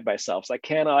beside myself. So I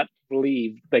cannot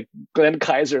believe Glenn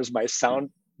Kaiser is my sound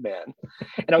man.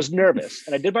 And I was nervous,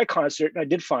 and I did my concert, and I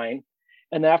did fine.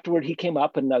 And afterward, he came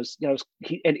up, and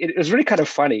it was really kind of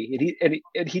funny. And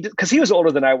he because he was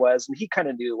older than I was, and he kind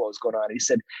of knew what was going on. He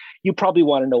said, "You probably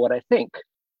want to know what I think."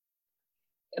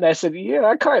 And I said, "Yeah,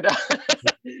 I kind of."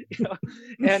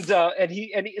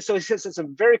 So he said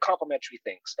some very complimentary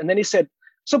things, and then he said,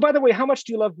 "So by the way, how much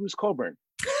do you love Bruce Cockburn?"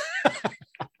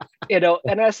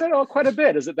 And I said, "Oh, quite a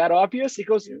bit. Is it that obvious?" He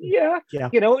goes, "Yeah."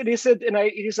 And he said, I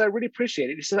really appreciate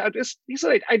it. He said, I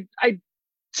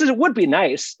said it would be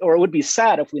nice, or it would be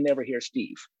sad if we never hear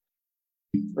Steve,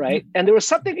 right? And there was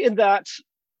something in that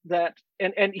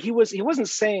and he wasn't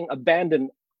saying abandon,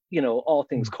 all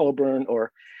things Cockburn,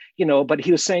 or but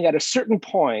he was saying at a certain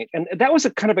point, and that was a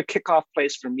kind of a kickoff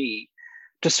place for me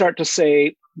to start to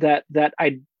say that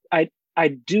I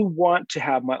do want to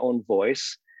have my own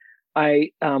voice.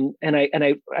 I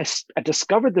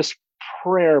discovered this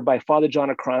prayer by Father John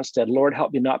of Kronstadt: "Lord,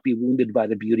 help me not be wounded by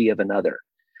the beauty of another."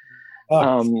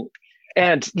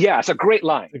 And yeah, it's a great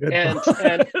line. And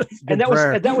that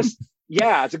was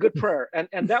it's a good prayer.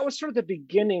 And that was sort of the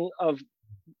beginning of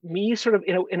me sort of,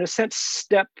 in a sense,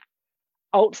 step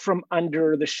out from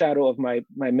under the shadow of my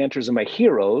mentors and my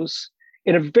heroes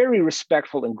in a very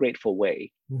respectful and grateful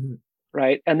way. Mm-hmm.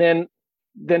 Right. And then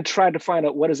try to find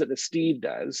out what is it that Steve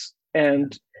does.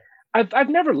 And I've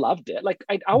never loved it.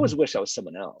 I always wish I was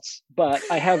someone else, but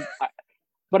I have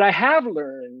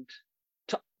learned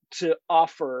to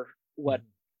offer what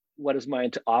is mine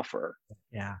to offer.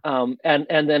 Yeah. And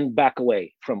then back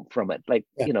away from it.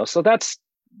 So that's,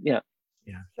 yeah.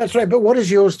 That's right. But what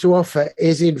is yours to offer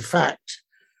is in fact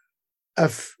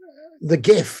the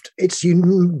gift. It's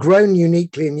grown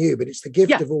uniquely in you, but it's the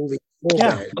gift of all the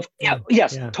forebears.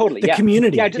 Yes, totally. The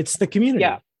community. It's the community.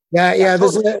 Yeah.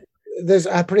 Totally. There's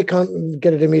I probably can't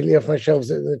get it immediately off my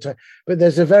shelves at the time, but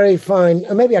there's a very fine,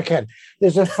 or maybe I can.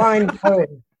 There's a fine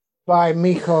poem by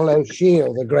Michael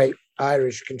O'Sheill, the great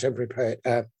Irish contemporary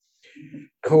poet,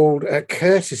 called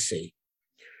Courtesy,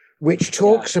 which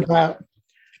talks about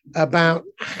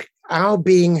our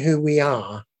being who we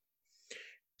are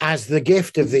as the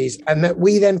gift of these, and that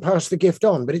we then pass the gift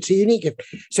on. But it's a unique gift.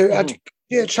 So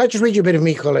shall I just read you a bit of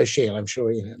Michael O'Sheill? I'm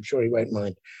sure he won't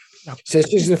mind. No. So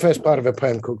this is the first part of a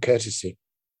poem called Courtesy.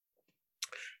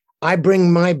 I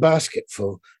bring my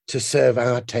basketful to serve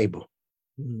our table.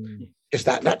 Just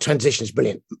that transition is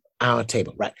brilliant. Our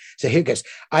table, right? So here it goes.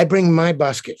 I bring my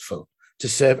basketful to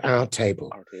serve our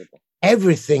table.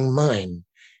 Everything mine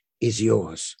is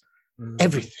yours.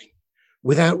 Everything,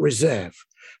 without reserve.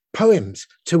 Poems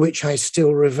to which I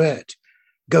still revert.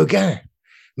 Gauguin,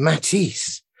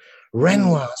 Matisse,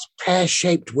 Renoir's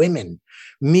pear-shaped women,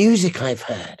 music I've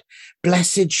heard,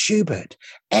 blessed Schubert,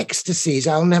 ecstasies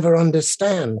I'll never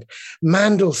understand,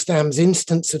 Mandelstam's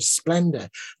instance of splendor,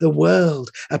 the world,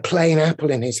 a plain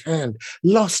apple in his hand,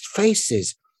 lost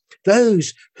faces,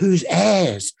 those whose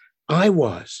heirs I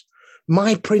was,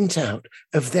 my printout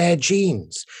of their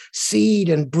genes, seed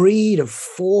and breed of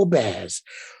forebears,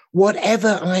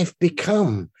 whatever I've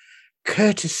become,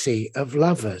 courtesy of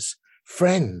lovers,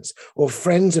 friends, or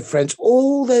friends of friends,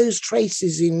 all those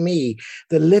traces in me,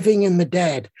 the living and the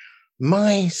dead,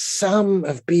 my sum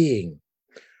of being,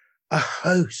 a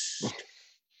host,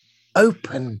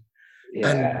 open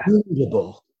and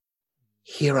woundable.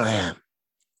 Here I am.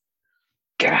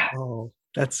 God. Oh,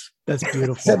 that's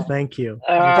beautiful. Thank you.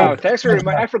 Oh, thanks for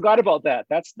reminding. I forgot about that.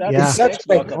 That's such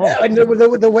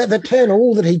the turn,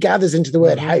 all that he gathers into the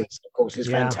word house, of course, is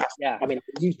fantastic. Yeah. I mean,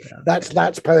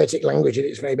 that's poetic language at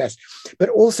its very best. But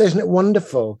also, isn't it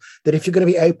wonderful that if you're going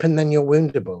to be open, then you're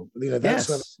woundable? That's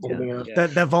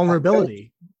that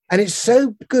vulnerability. And it's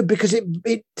so good because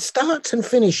it starts and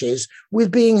finishes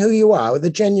with being who you are, with the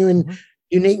genuine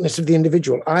uniqueness of the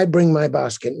individual. I bring my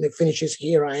basket, and it finishes,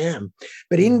 here I am.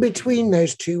 But in between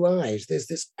those two eyes, there's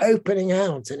this opening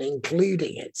out and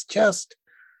including. It's just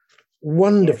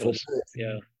wonderful.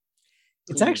 Yeah.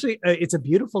 It's actually, it's a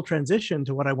beautiful transition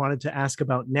to what I wanted to ask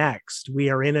about next. We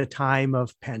are in a time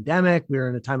of pandemic. We're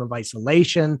in a time of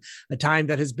isolation, a time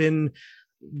that has been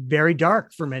very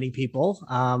dark for many people,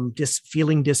 just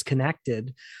feeling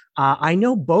disconnected. I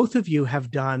know both of you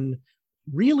have done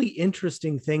really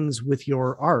interesting things with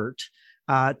your art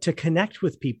to connect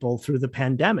with people through the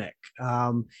pandemic,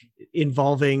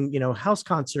 involving, house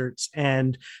concerts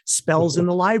and spells in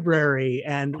the library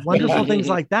and wonderful things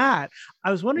like that.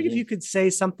 I was wondering if you could say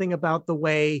something about the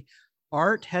way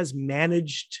art has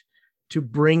managed to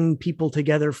bring people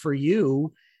together for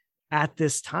you at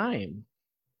this time.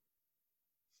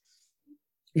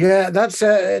 Yeah, it's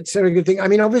a very good thing. I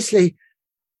mean, obviously,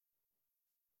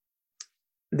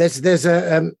 there's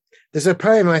a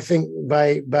poem, I think,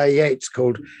 by Yeats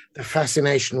called "The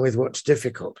Fascination with What's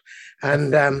Difficult,"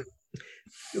 and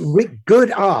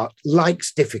good art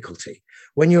likes difficulty.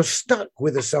 When you're stuck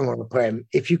with a song or a poem,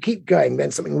 if you keep going,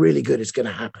 then something really good is going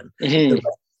to happen.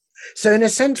 So, in a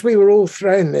sense, we were all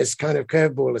thrown this kind of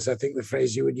curveball, as I think the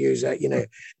phrase you would use.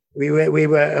 We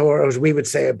were, or as we would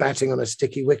say, a batting on a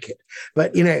sticky wicket.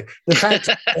 But the fact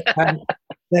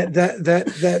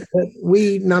that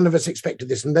we, none of us expected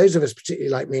this, and those of us,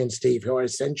 particularly like me and Steve, who are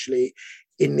essentially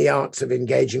in the arts of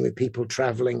engaging with people,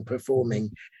 traveling,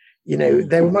 performing,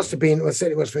 there must have been, well,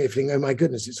 certainly was for me feeling, oh my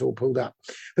goodness, it's all pulled up.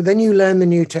 But then you learn the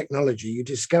new technology, you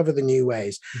discover the new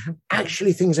ways.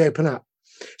 Actually, things open up.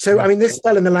 So, I mean, this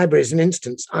spell in the library is an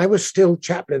instance. I was still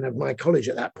chaplain of my college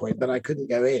at that point, but I couldn't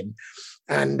go in.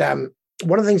 And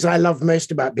one of the things I loved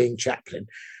most about being chaplain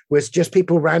was just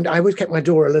people around. I always kept my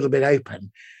door a little bit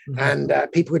open, and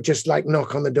people would just like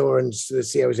knock on the door and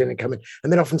see I was in and come in.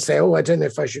 And they'd often say, "Oh, I don't know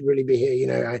if I should really be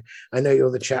here. I know you're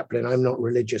the chaplain. I'm not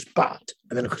religious, but..."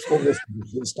 And then, of course, all this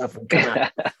stuff would come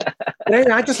out. But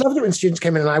anyway, I just loved it when students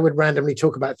came in and I would randomly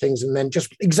talk about things, and then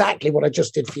just exactly what I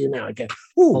just did for you now. I'd go,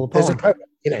 "Oh, there's a poem,"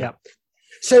 Yeah.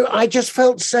 So I just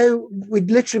felt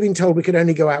we'd literally been told we could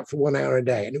only go out for 1 hour a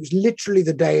day. And it was literally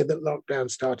the day that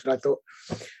lockdown started. I thought,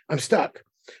 I'm stuck.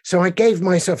 So I gave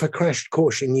myself a crash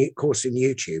course in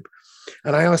YouTube.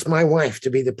 And I asked my wife to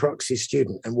be the proxy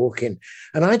student and walk in.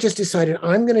 And I just decided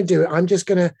I'm going to do it. I'm just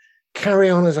going to carry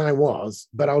on as I was,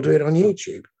 but I'll do it on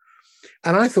YouTube.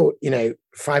 And I thought,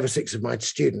 5 or 6 of my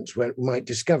students might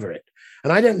discover it.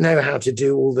 And I don't know how to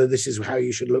do all this is how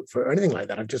you should look for it or anything like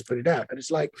that. I've just put it out. And it's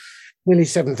like nearly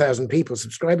 7,000 people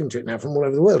subscribing to it now from all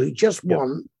over the world who just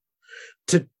want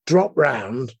to drop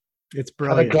round, It's have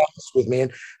a brilliant. glass with me.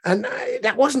 And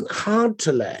that wasn't hard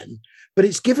to learn, but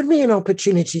it's given me an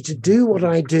opportunity to do what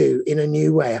I do in a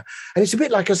new way. And it's a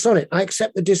bit like a sonnet. I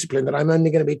accept the discipline that I'm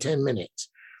only going to be 10 minutes.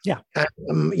 Yeah.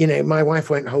 And, my wife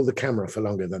won't hold the camera for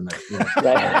longer than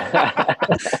that.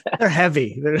 They're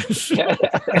heavy.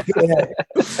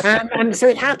 And so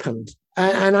it happened.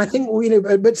 And I think,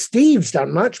 but Steve's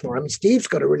done much more. I mean, Steve's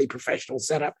got a really professional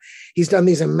setup. He's done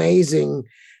these amazing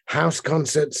house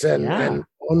concerts and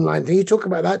online thing. You talk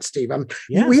about that, Steve.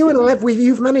 You and I,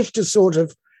 you've managed to sort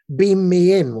of beam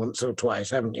me in once or twice,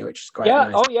 haven't you? Which is quite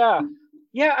nice. Oh, yeah.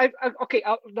 Yeah. Okay.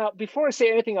 Now, before I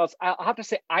say anything else, I'll have to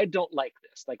say I don't like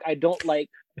this. Like, I don't like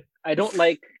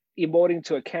emoting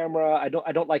to a camera. I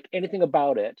don't like anything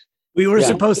about it. We were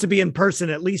supposed to be in person.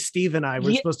 At least Steve and I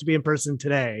were supposed to be in person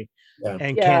today,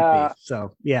 and can't be.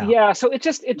 So yeah. So it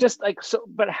just like so.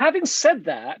 But having said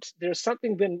that, there's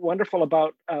something been wonderful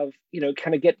about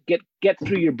kind of get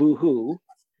through your boohoo,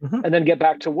 and then get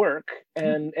back to work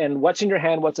and what's in your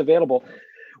hand, what's available.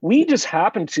 We just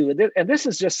happened to, and this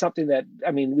is just something that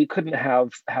we couldn't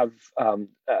have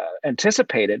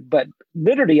anticipated. But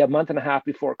literally a month and a half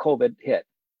before COVID hit,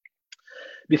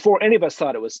 before any of us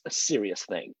thought it was a serious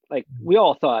thing, like we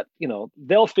all thought,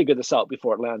 they'll figure this out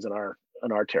before it lands in our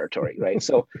territory, right?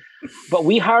 So, but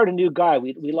we hired a new guy.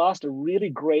 We lost a really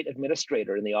great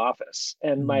administrator in the office,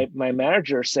 and my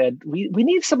manager said we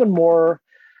need someone more,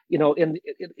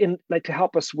 in like to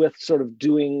help us with sort of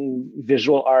doing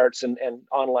visual arts and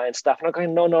online stuff. And I'm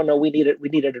going, no, we need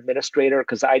an administrator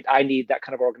because I need that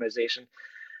kind of organization.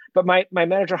 But my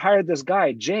manager hired this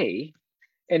guy, Jay.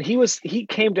 And he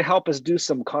came to help us do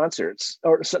some concerts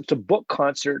or to book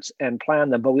concerts and plan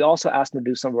them. But we also asked him to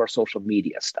do some of our social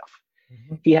media stuff.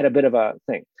 He had a bit of a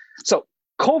thing. So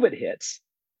COVID hits.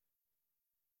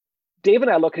 Dave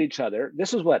and I look at each other.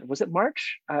 This was was it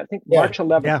March? I think March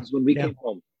 11th is when we came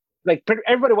home. Like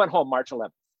everybody went home March 11th.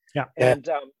 Yeah. And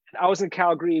I was in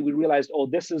Calgary. We realized,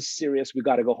 this is serious. We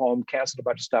got to go home. Canceled a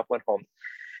bunch of stuff. Went home.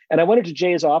 And I went into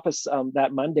Jay's office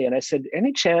that Monday, and I said,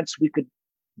 any chance we could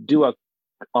do a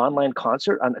online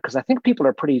concert, because I think people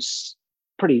are pretty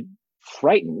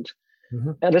frightened,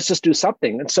 and let's just do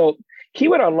something. And so he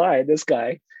went online, this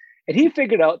guy, and he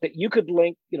figured out that you could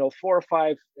link 4 or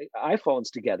 5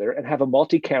 iPhones together and have a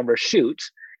multi-camera shoot,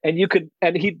 and he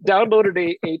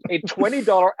downloaded a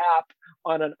 $20 app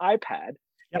on an iPad.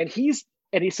 And he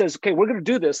says, okay, we're going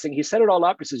to do this thing. He set it all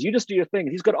up. He says, you just do your thing.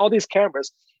 And he's got all these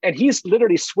cameras, and he's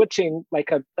literally switching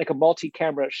like a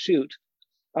multi-camera shoot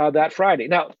that Friday.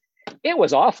 Now, it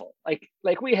was awful.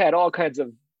 Like we had all kinds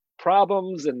of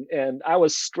problems, and I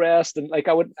was stressed, and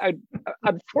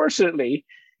unfortunately,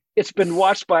 it's been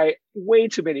watched by way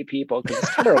too many people because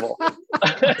it's terrible.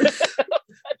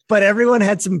 But everyone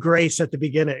had some grace at the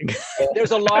beginning.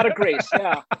 There's a lot of grace,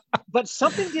 yeah. But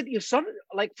something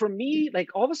like for me, like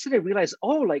all of a sudden I realized,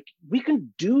 like we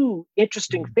can do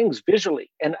interesting things visually,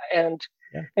 and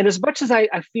as much as I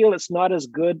feel it's not as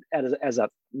good as a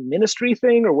ministry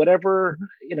thing or whatever,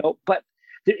 but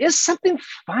there is something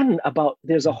fun about,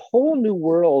 there's a whole new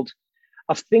world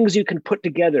of things you can put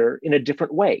together in a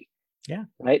different way. Yeah.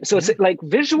 Right. So it's like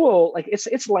visual, like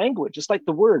it's language. It's like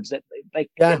the words that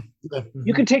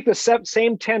you can take the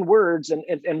same 10 words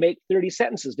and make 30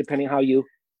 sentences depending how you,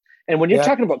 and when you're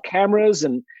talking about cameras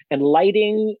and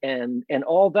lighting and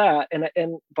all that, and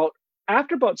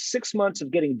after about 6 months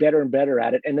of getting better and better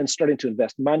at it, and then starting to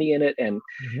invest money in it and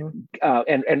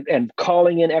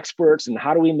calling in experts and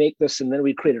how do we make this, and then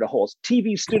we created a whole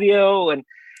TV studio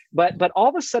but all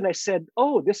of a sudden I said,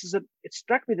 it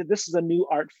struck me that this is a new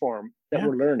art form that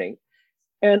we're learning,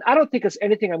 and I don't think it's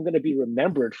anything I'm going to be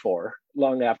remembered for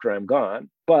long after I'm gone.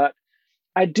 But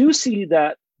I do see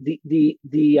that the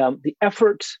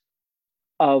effort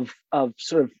of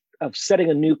setting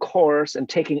a new course and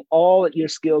taking all your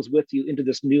skills with you into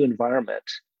this new environment,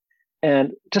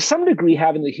 and to some degree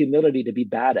having the humility to be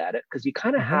bad at it, because you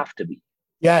kind of have to be.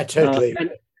 Yeah, totally.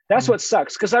 And that's what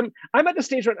sucks, because I'm at the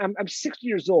stage where I'm 60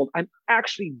 years old. I'm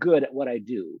actually good at what I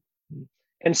do,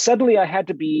 and suddenly I had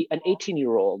to be an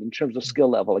 18-year-old in terms of skill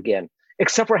level again,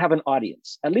 except for have an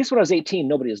audience. At least when I was 18,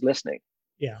 nobody was listening.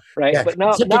 Yeah. Right. Yeah. But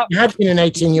now, if you had been an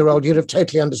 18-year-old, you'd have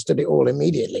totally understood it all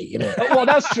immediately, Well,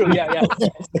 that's true. Yeah.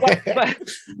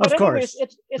 But of course.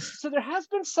 It's so there has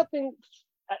been something.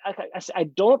 I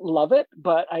don't love it,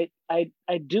 but I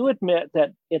do admit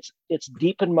that it's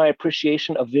deepened my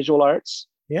appreciation of visual arts.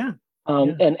 Yeah.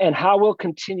 And how we'll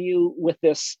continue with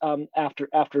this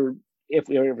after if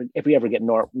we ever get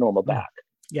normal back.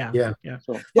 Yeah.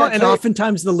 So, and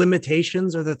oftentimes the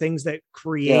limitations are the things that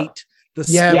create the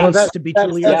space to be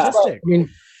truly artistic. I mean,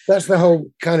 That's the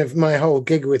whole kind of my whole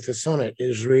gig with the sonnet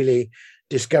is really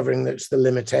discovering that's the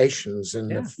limitations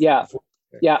and yeah.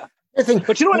 I think,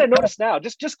 but you know what I noticed now,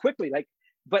 just quickly, like,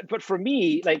 but for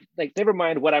me, like never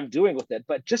mind what I'm doing with it,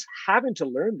 but just having to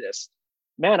learn this,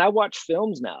 man, I watch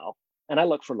films now and I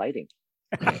look for lighting.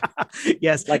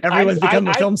 Yes, like everyone's become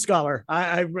a film scholar.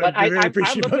 I'm looking at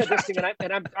this thing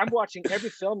and I'm watching every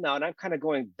film now and I'm kind of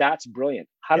going, that's brilliant.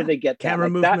 How did they get camera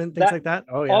movement, things like that?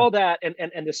 Oh yeah, all that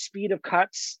and the speed of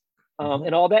cuts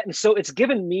and all that. And so it's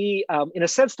given me, in a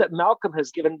sense, that Malcolm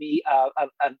has given me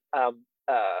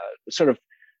sort of.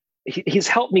 He's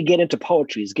helped me get into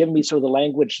poetry. He's given me sort of the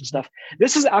language and stuff.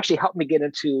 This has actually helped me get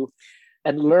into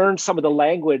and learn some of the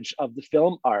language of the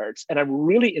film arts, and I'm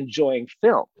really enjoying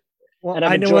film. Well, and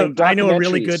I know a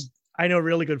really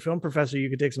good film professor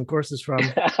you could take some courses from.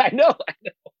 I know.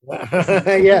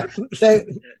 Yeah. So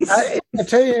I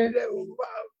tell you,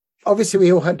 obviously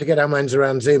we all had to get our minds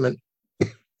around Zoom, and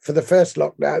for the first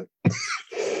lockdown,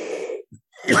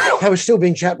 I was still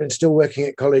being chaplain, still working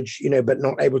at college, but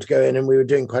not able to go in, and we were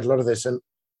doing quite a lot of this, and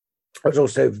I was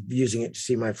also using it to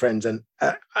see my friends. And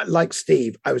like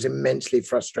Steve, I was immensely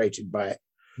frustrated by it.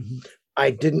 Mm-hmm.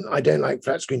 I don't like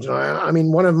flat screens. And I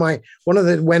mean, one of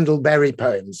the Wendell Berry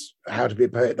poems, How to Be a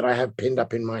Poet, that I have pinned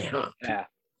up in my heart,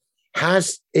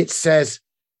 says,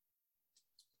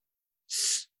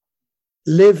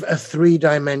 live a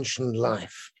 3-dimensional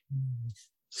life.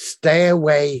 Stay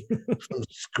away from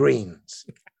screens.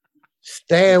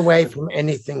 Stay away from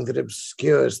anything that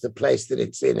obscures the place that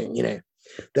it's in.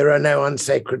 There are no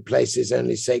unsacred places,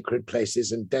 only sacred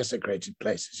places and desecrated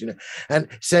places, And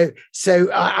so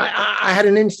I had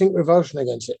an instinct revulsion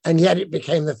against it, and yet it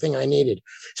became the thing I needed.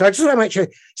 So I just want to make sure.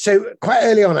 So quite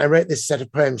early on, I wrote this set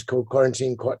of poems called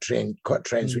Quarantine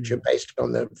Quatrains, which are based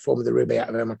on the form of the Rubaiyat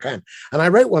of Omar Khayyam. And I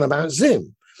wrote one about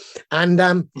Zoom. And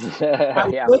I'm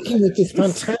working with this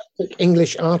fantastic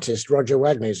English artist, Roger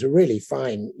Wagner, who's a really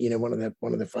fine, one of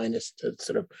the finest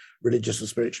sort of religious or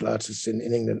spiritual artists in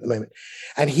England at the moment.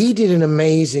 And he did an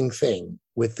amazing thing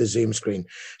with the Zoom screen.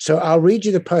 So I'll read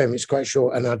you the poem. It's quite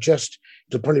short, and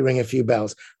it'll probably ring a few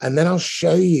bells. And then I'll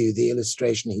show you the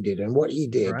illustration he did. And what he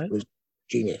did was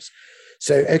genius.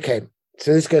 So, okay.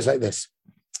 So this goes like this.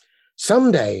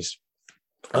 Some days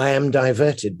I am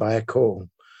diverted by a call,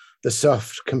 the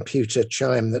soft computer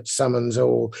chime that summons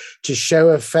all to show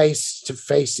a face to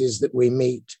faces that we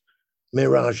meet,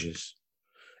 mirages,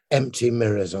 empty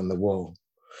mirrors on the wall.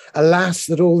 Alas,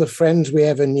 that all the friends we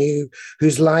ever knew,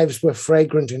 whose lives were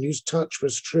fragrant and whose touch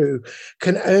was true,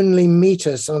 can only meet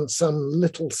us on some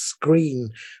little screen,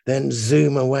 then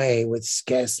zoom away with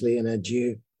scarcely an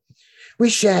adieu. We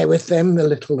share with them the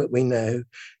little that we know,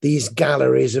 these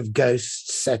galleries of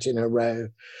ghosts set in a row.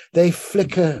 They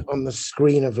flicker on the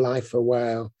screen of life a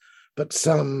while, but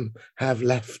some have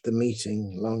left the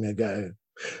meeting long ago.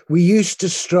 We used to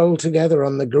stroll together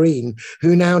on the green,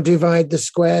 who now divide the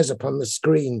squares upon the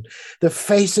screen. The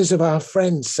faces of our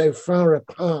friends so far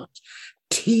apart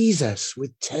tease us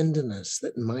with tenderness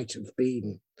that might have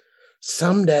been.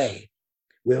 Someday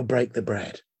we'll break the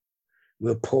bread,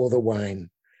 we'll pour the wine,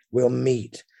 we'll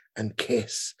meet and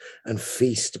kiss and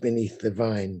feast beneath the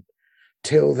vine.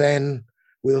 Till then,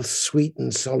 we'll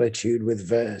sweeten solitude with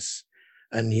verse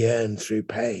and yearn through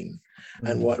pain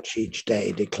and watch each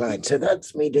day decline. So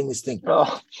that's me doing this thing.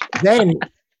 Oh. Then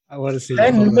I want to see.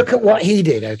 Then look at what he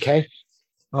did, okay?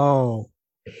 Oh.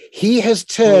 He has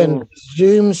turned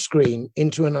Zoom screen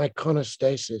into an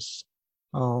iconostasis.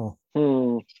 Oh.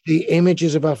 The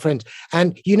images of our friends.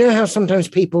 And you know how sometimes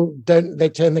people they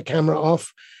turn the camera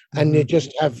off and they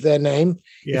just have their name?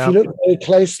 Yeah. If you look very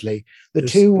closely,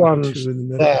 there's two ones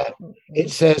there,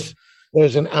 it says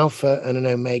there's an alpha and an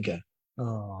omega.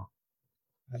 Oh,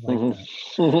 I like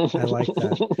that. I like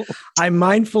that. I'm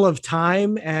mindful of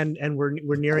time, and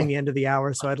we're nearing the end of the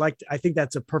hour, so I think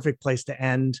that's a perfect place to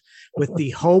end, with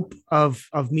the hope of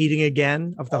meeting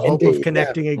again, of the hope of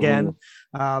connecting again.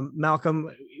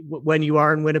 Malcolm, when you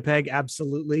are in Winnipeg,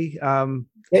 absolutely.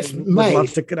 It's May.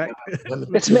 Love to connect.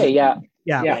 It's May, yeah.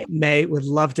 May, would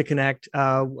love to connect.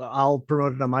 I'll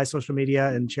promote it on my social media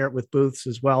and share it with Booths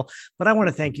as well. But I want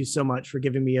to thank you so much for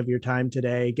giving me of your time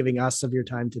today, giving us of your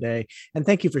time today. And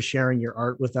thank you for sharing your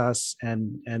art with us.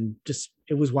 And just,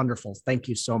 it was wonderful. Thank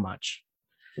you so much.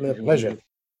 My pleasure.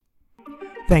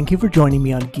 Thank you for joining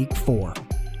me on Geek4.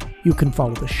 You can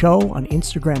follow the show on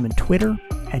Instagram and Twitter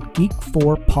at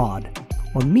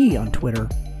Geek4Pod, or me on Twitter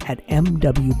at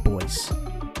MWBoyce.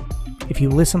 If you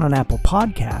listen on Apple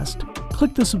Podcast,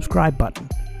 click the subscribe button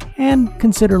and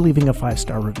consider leaving a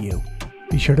 5-star review.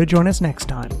 Be sure to join us next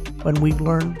time when we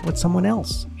learn what someone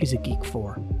else is a geek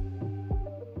for.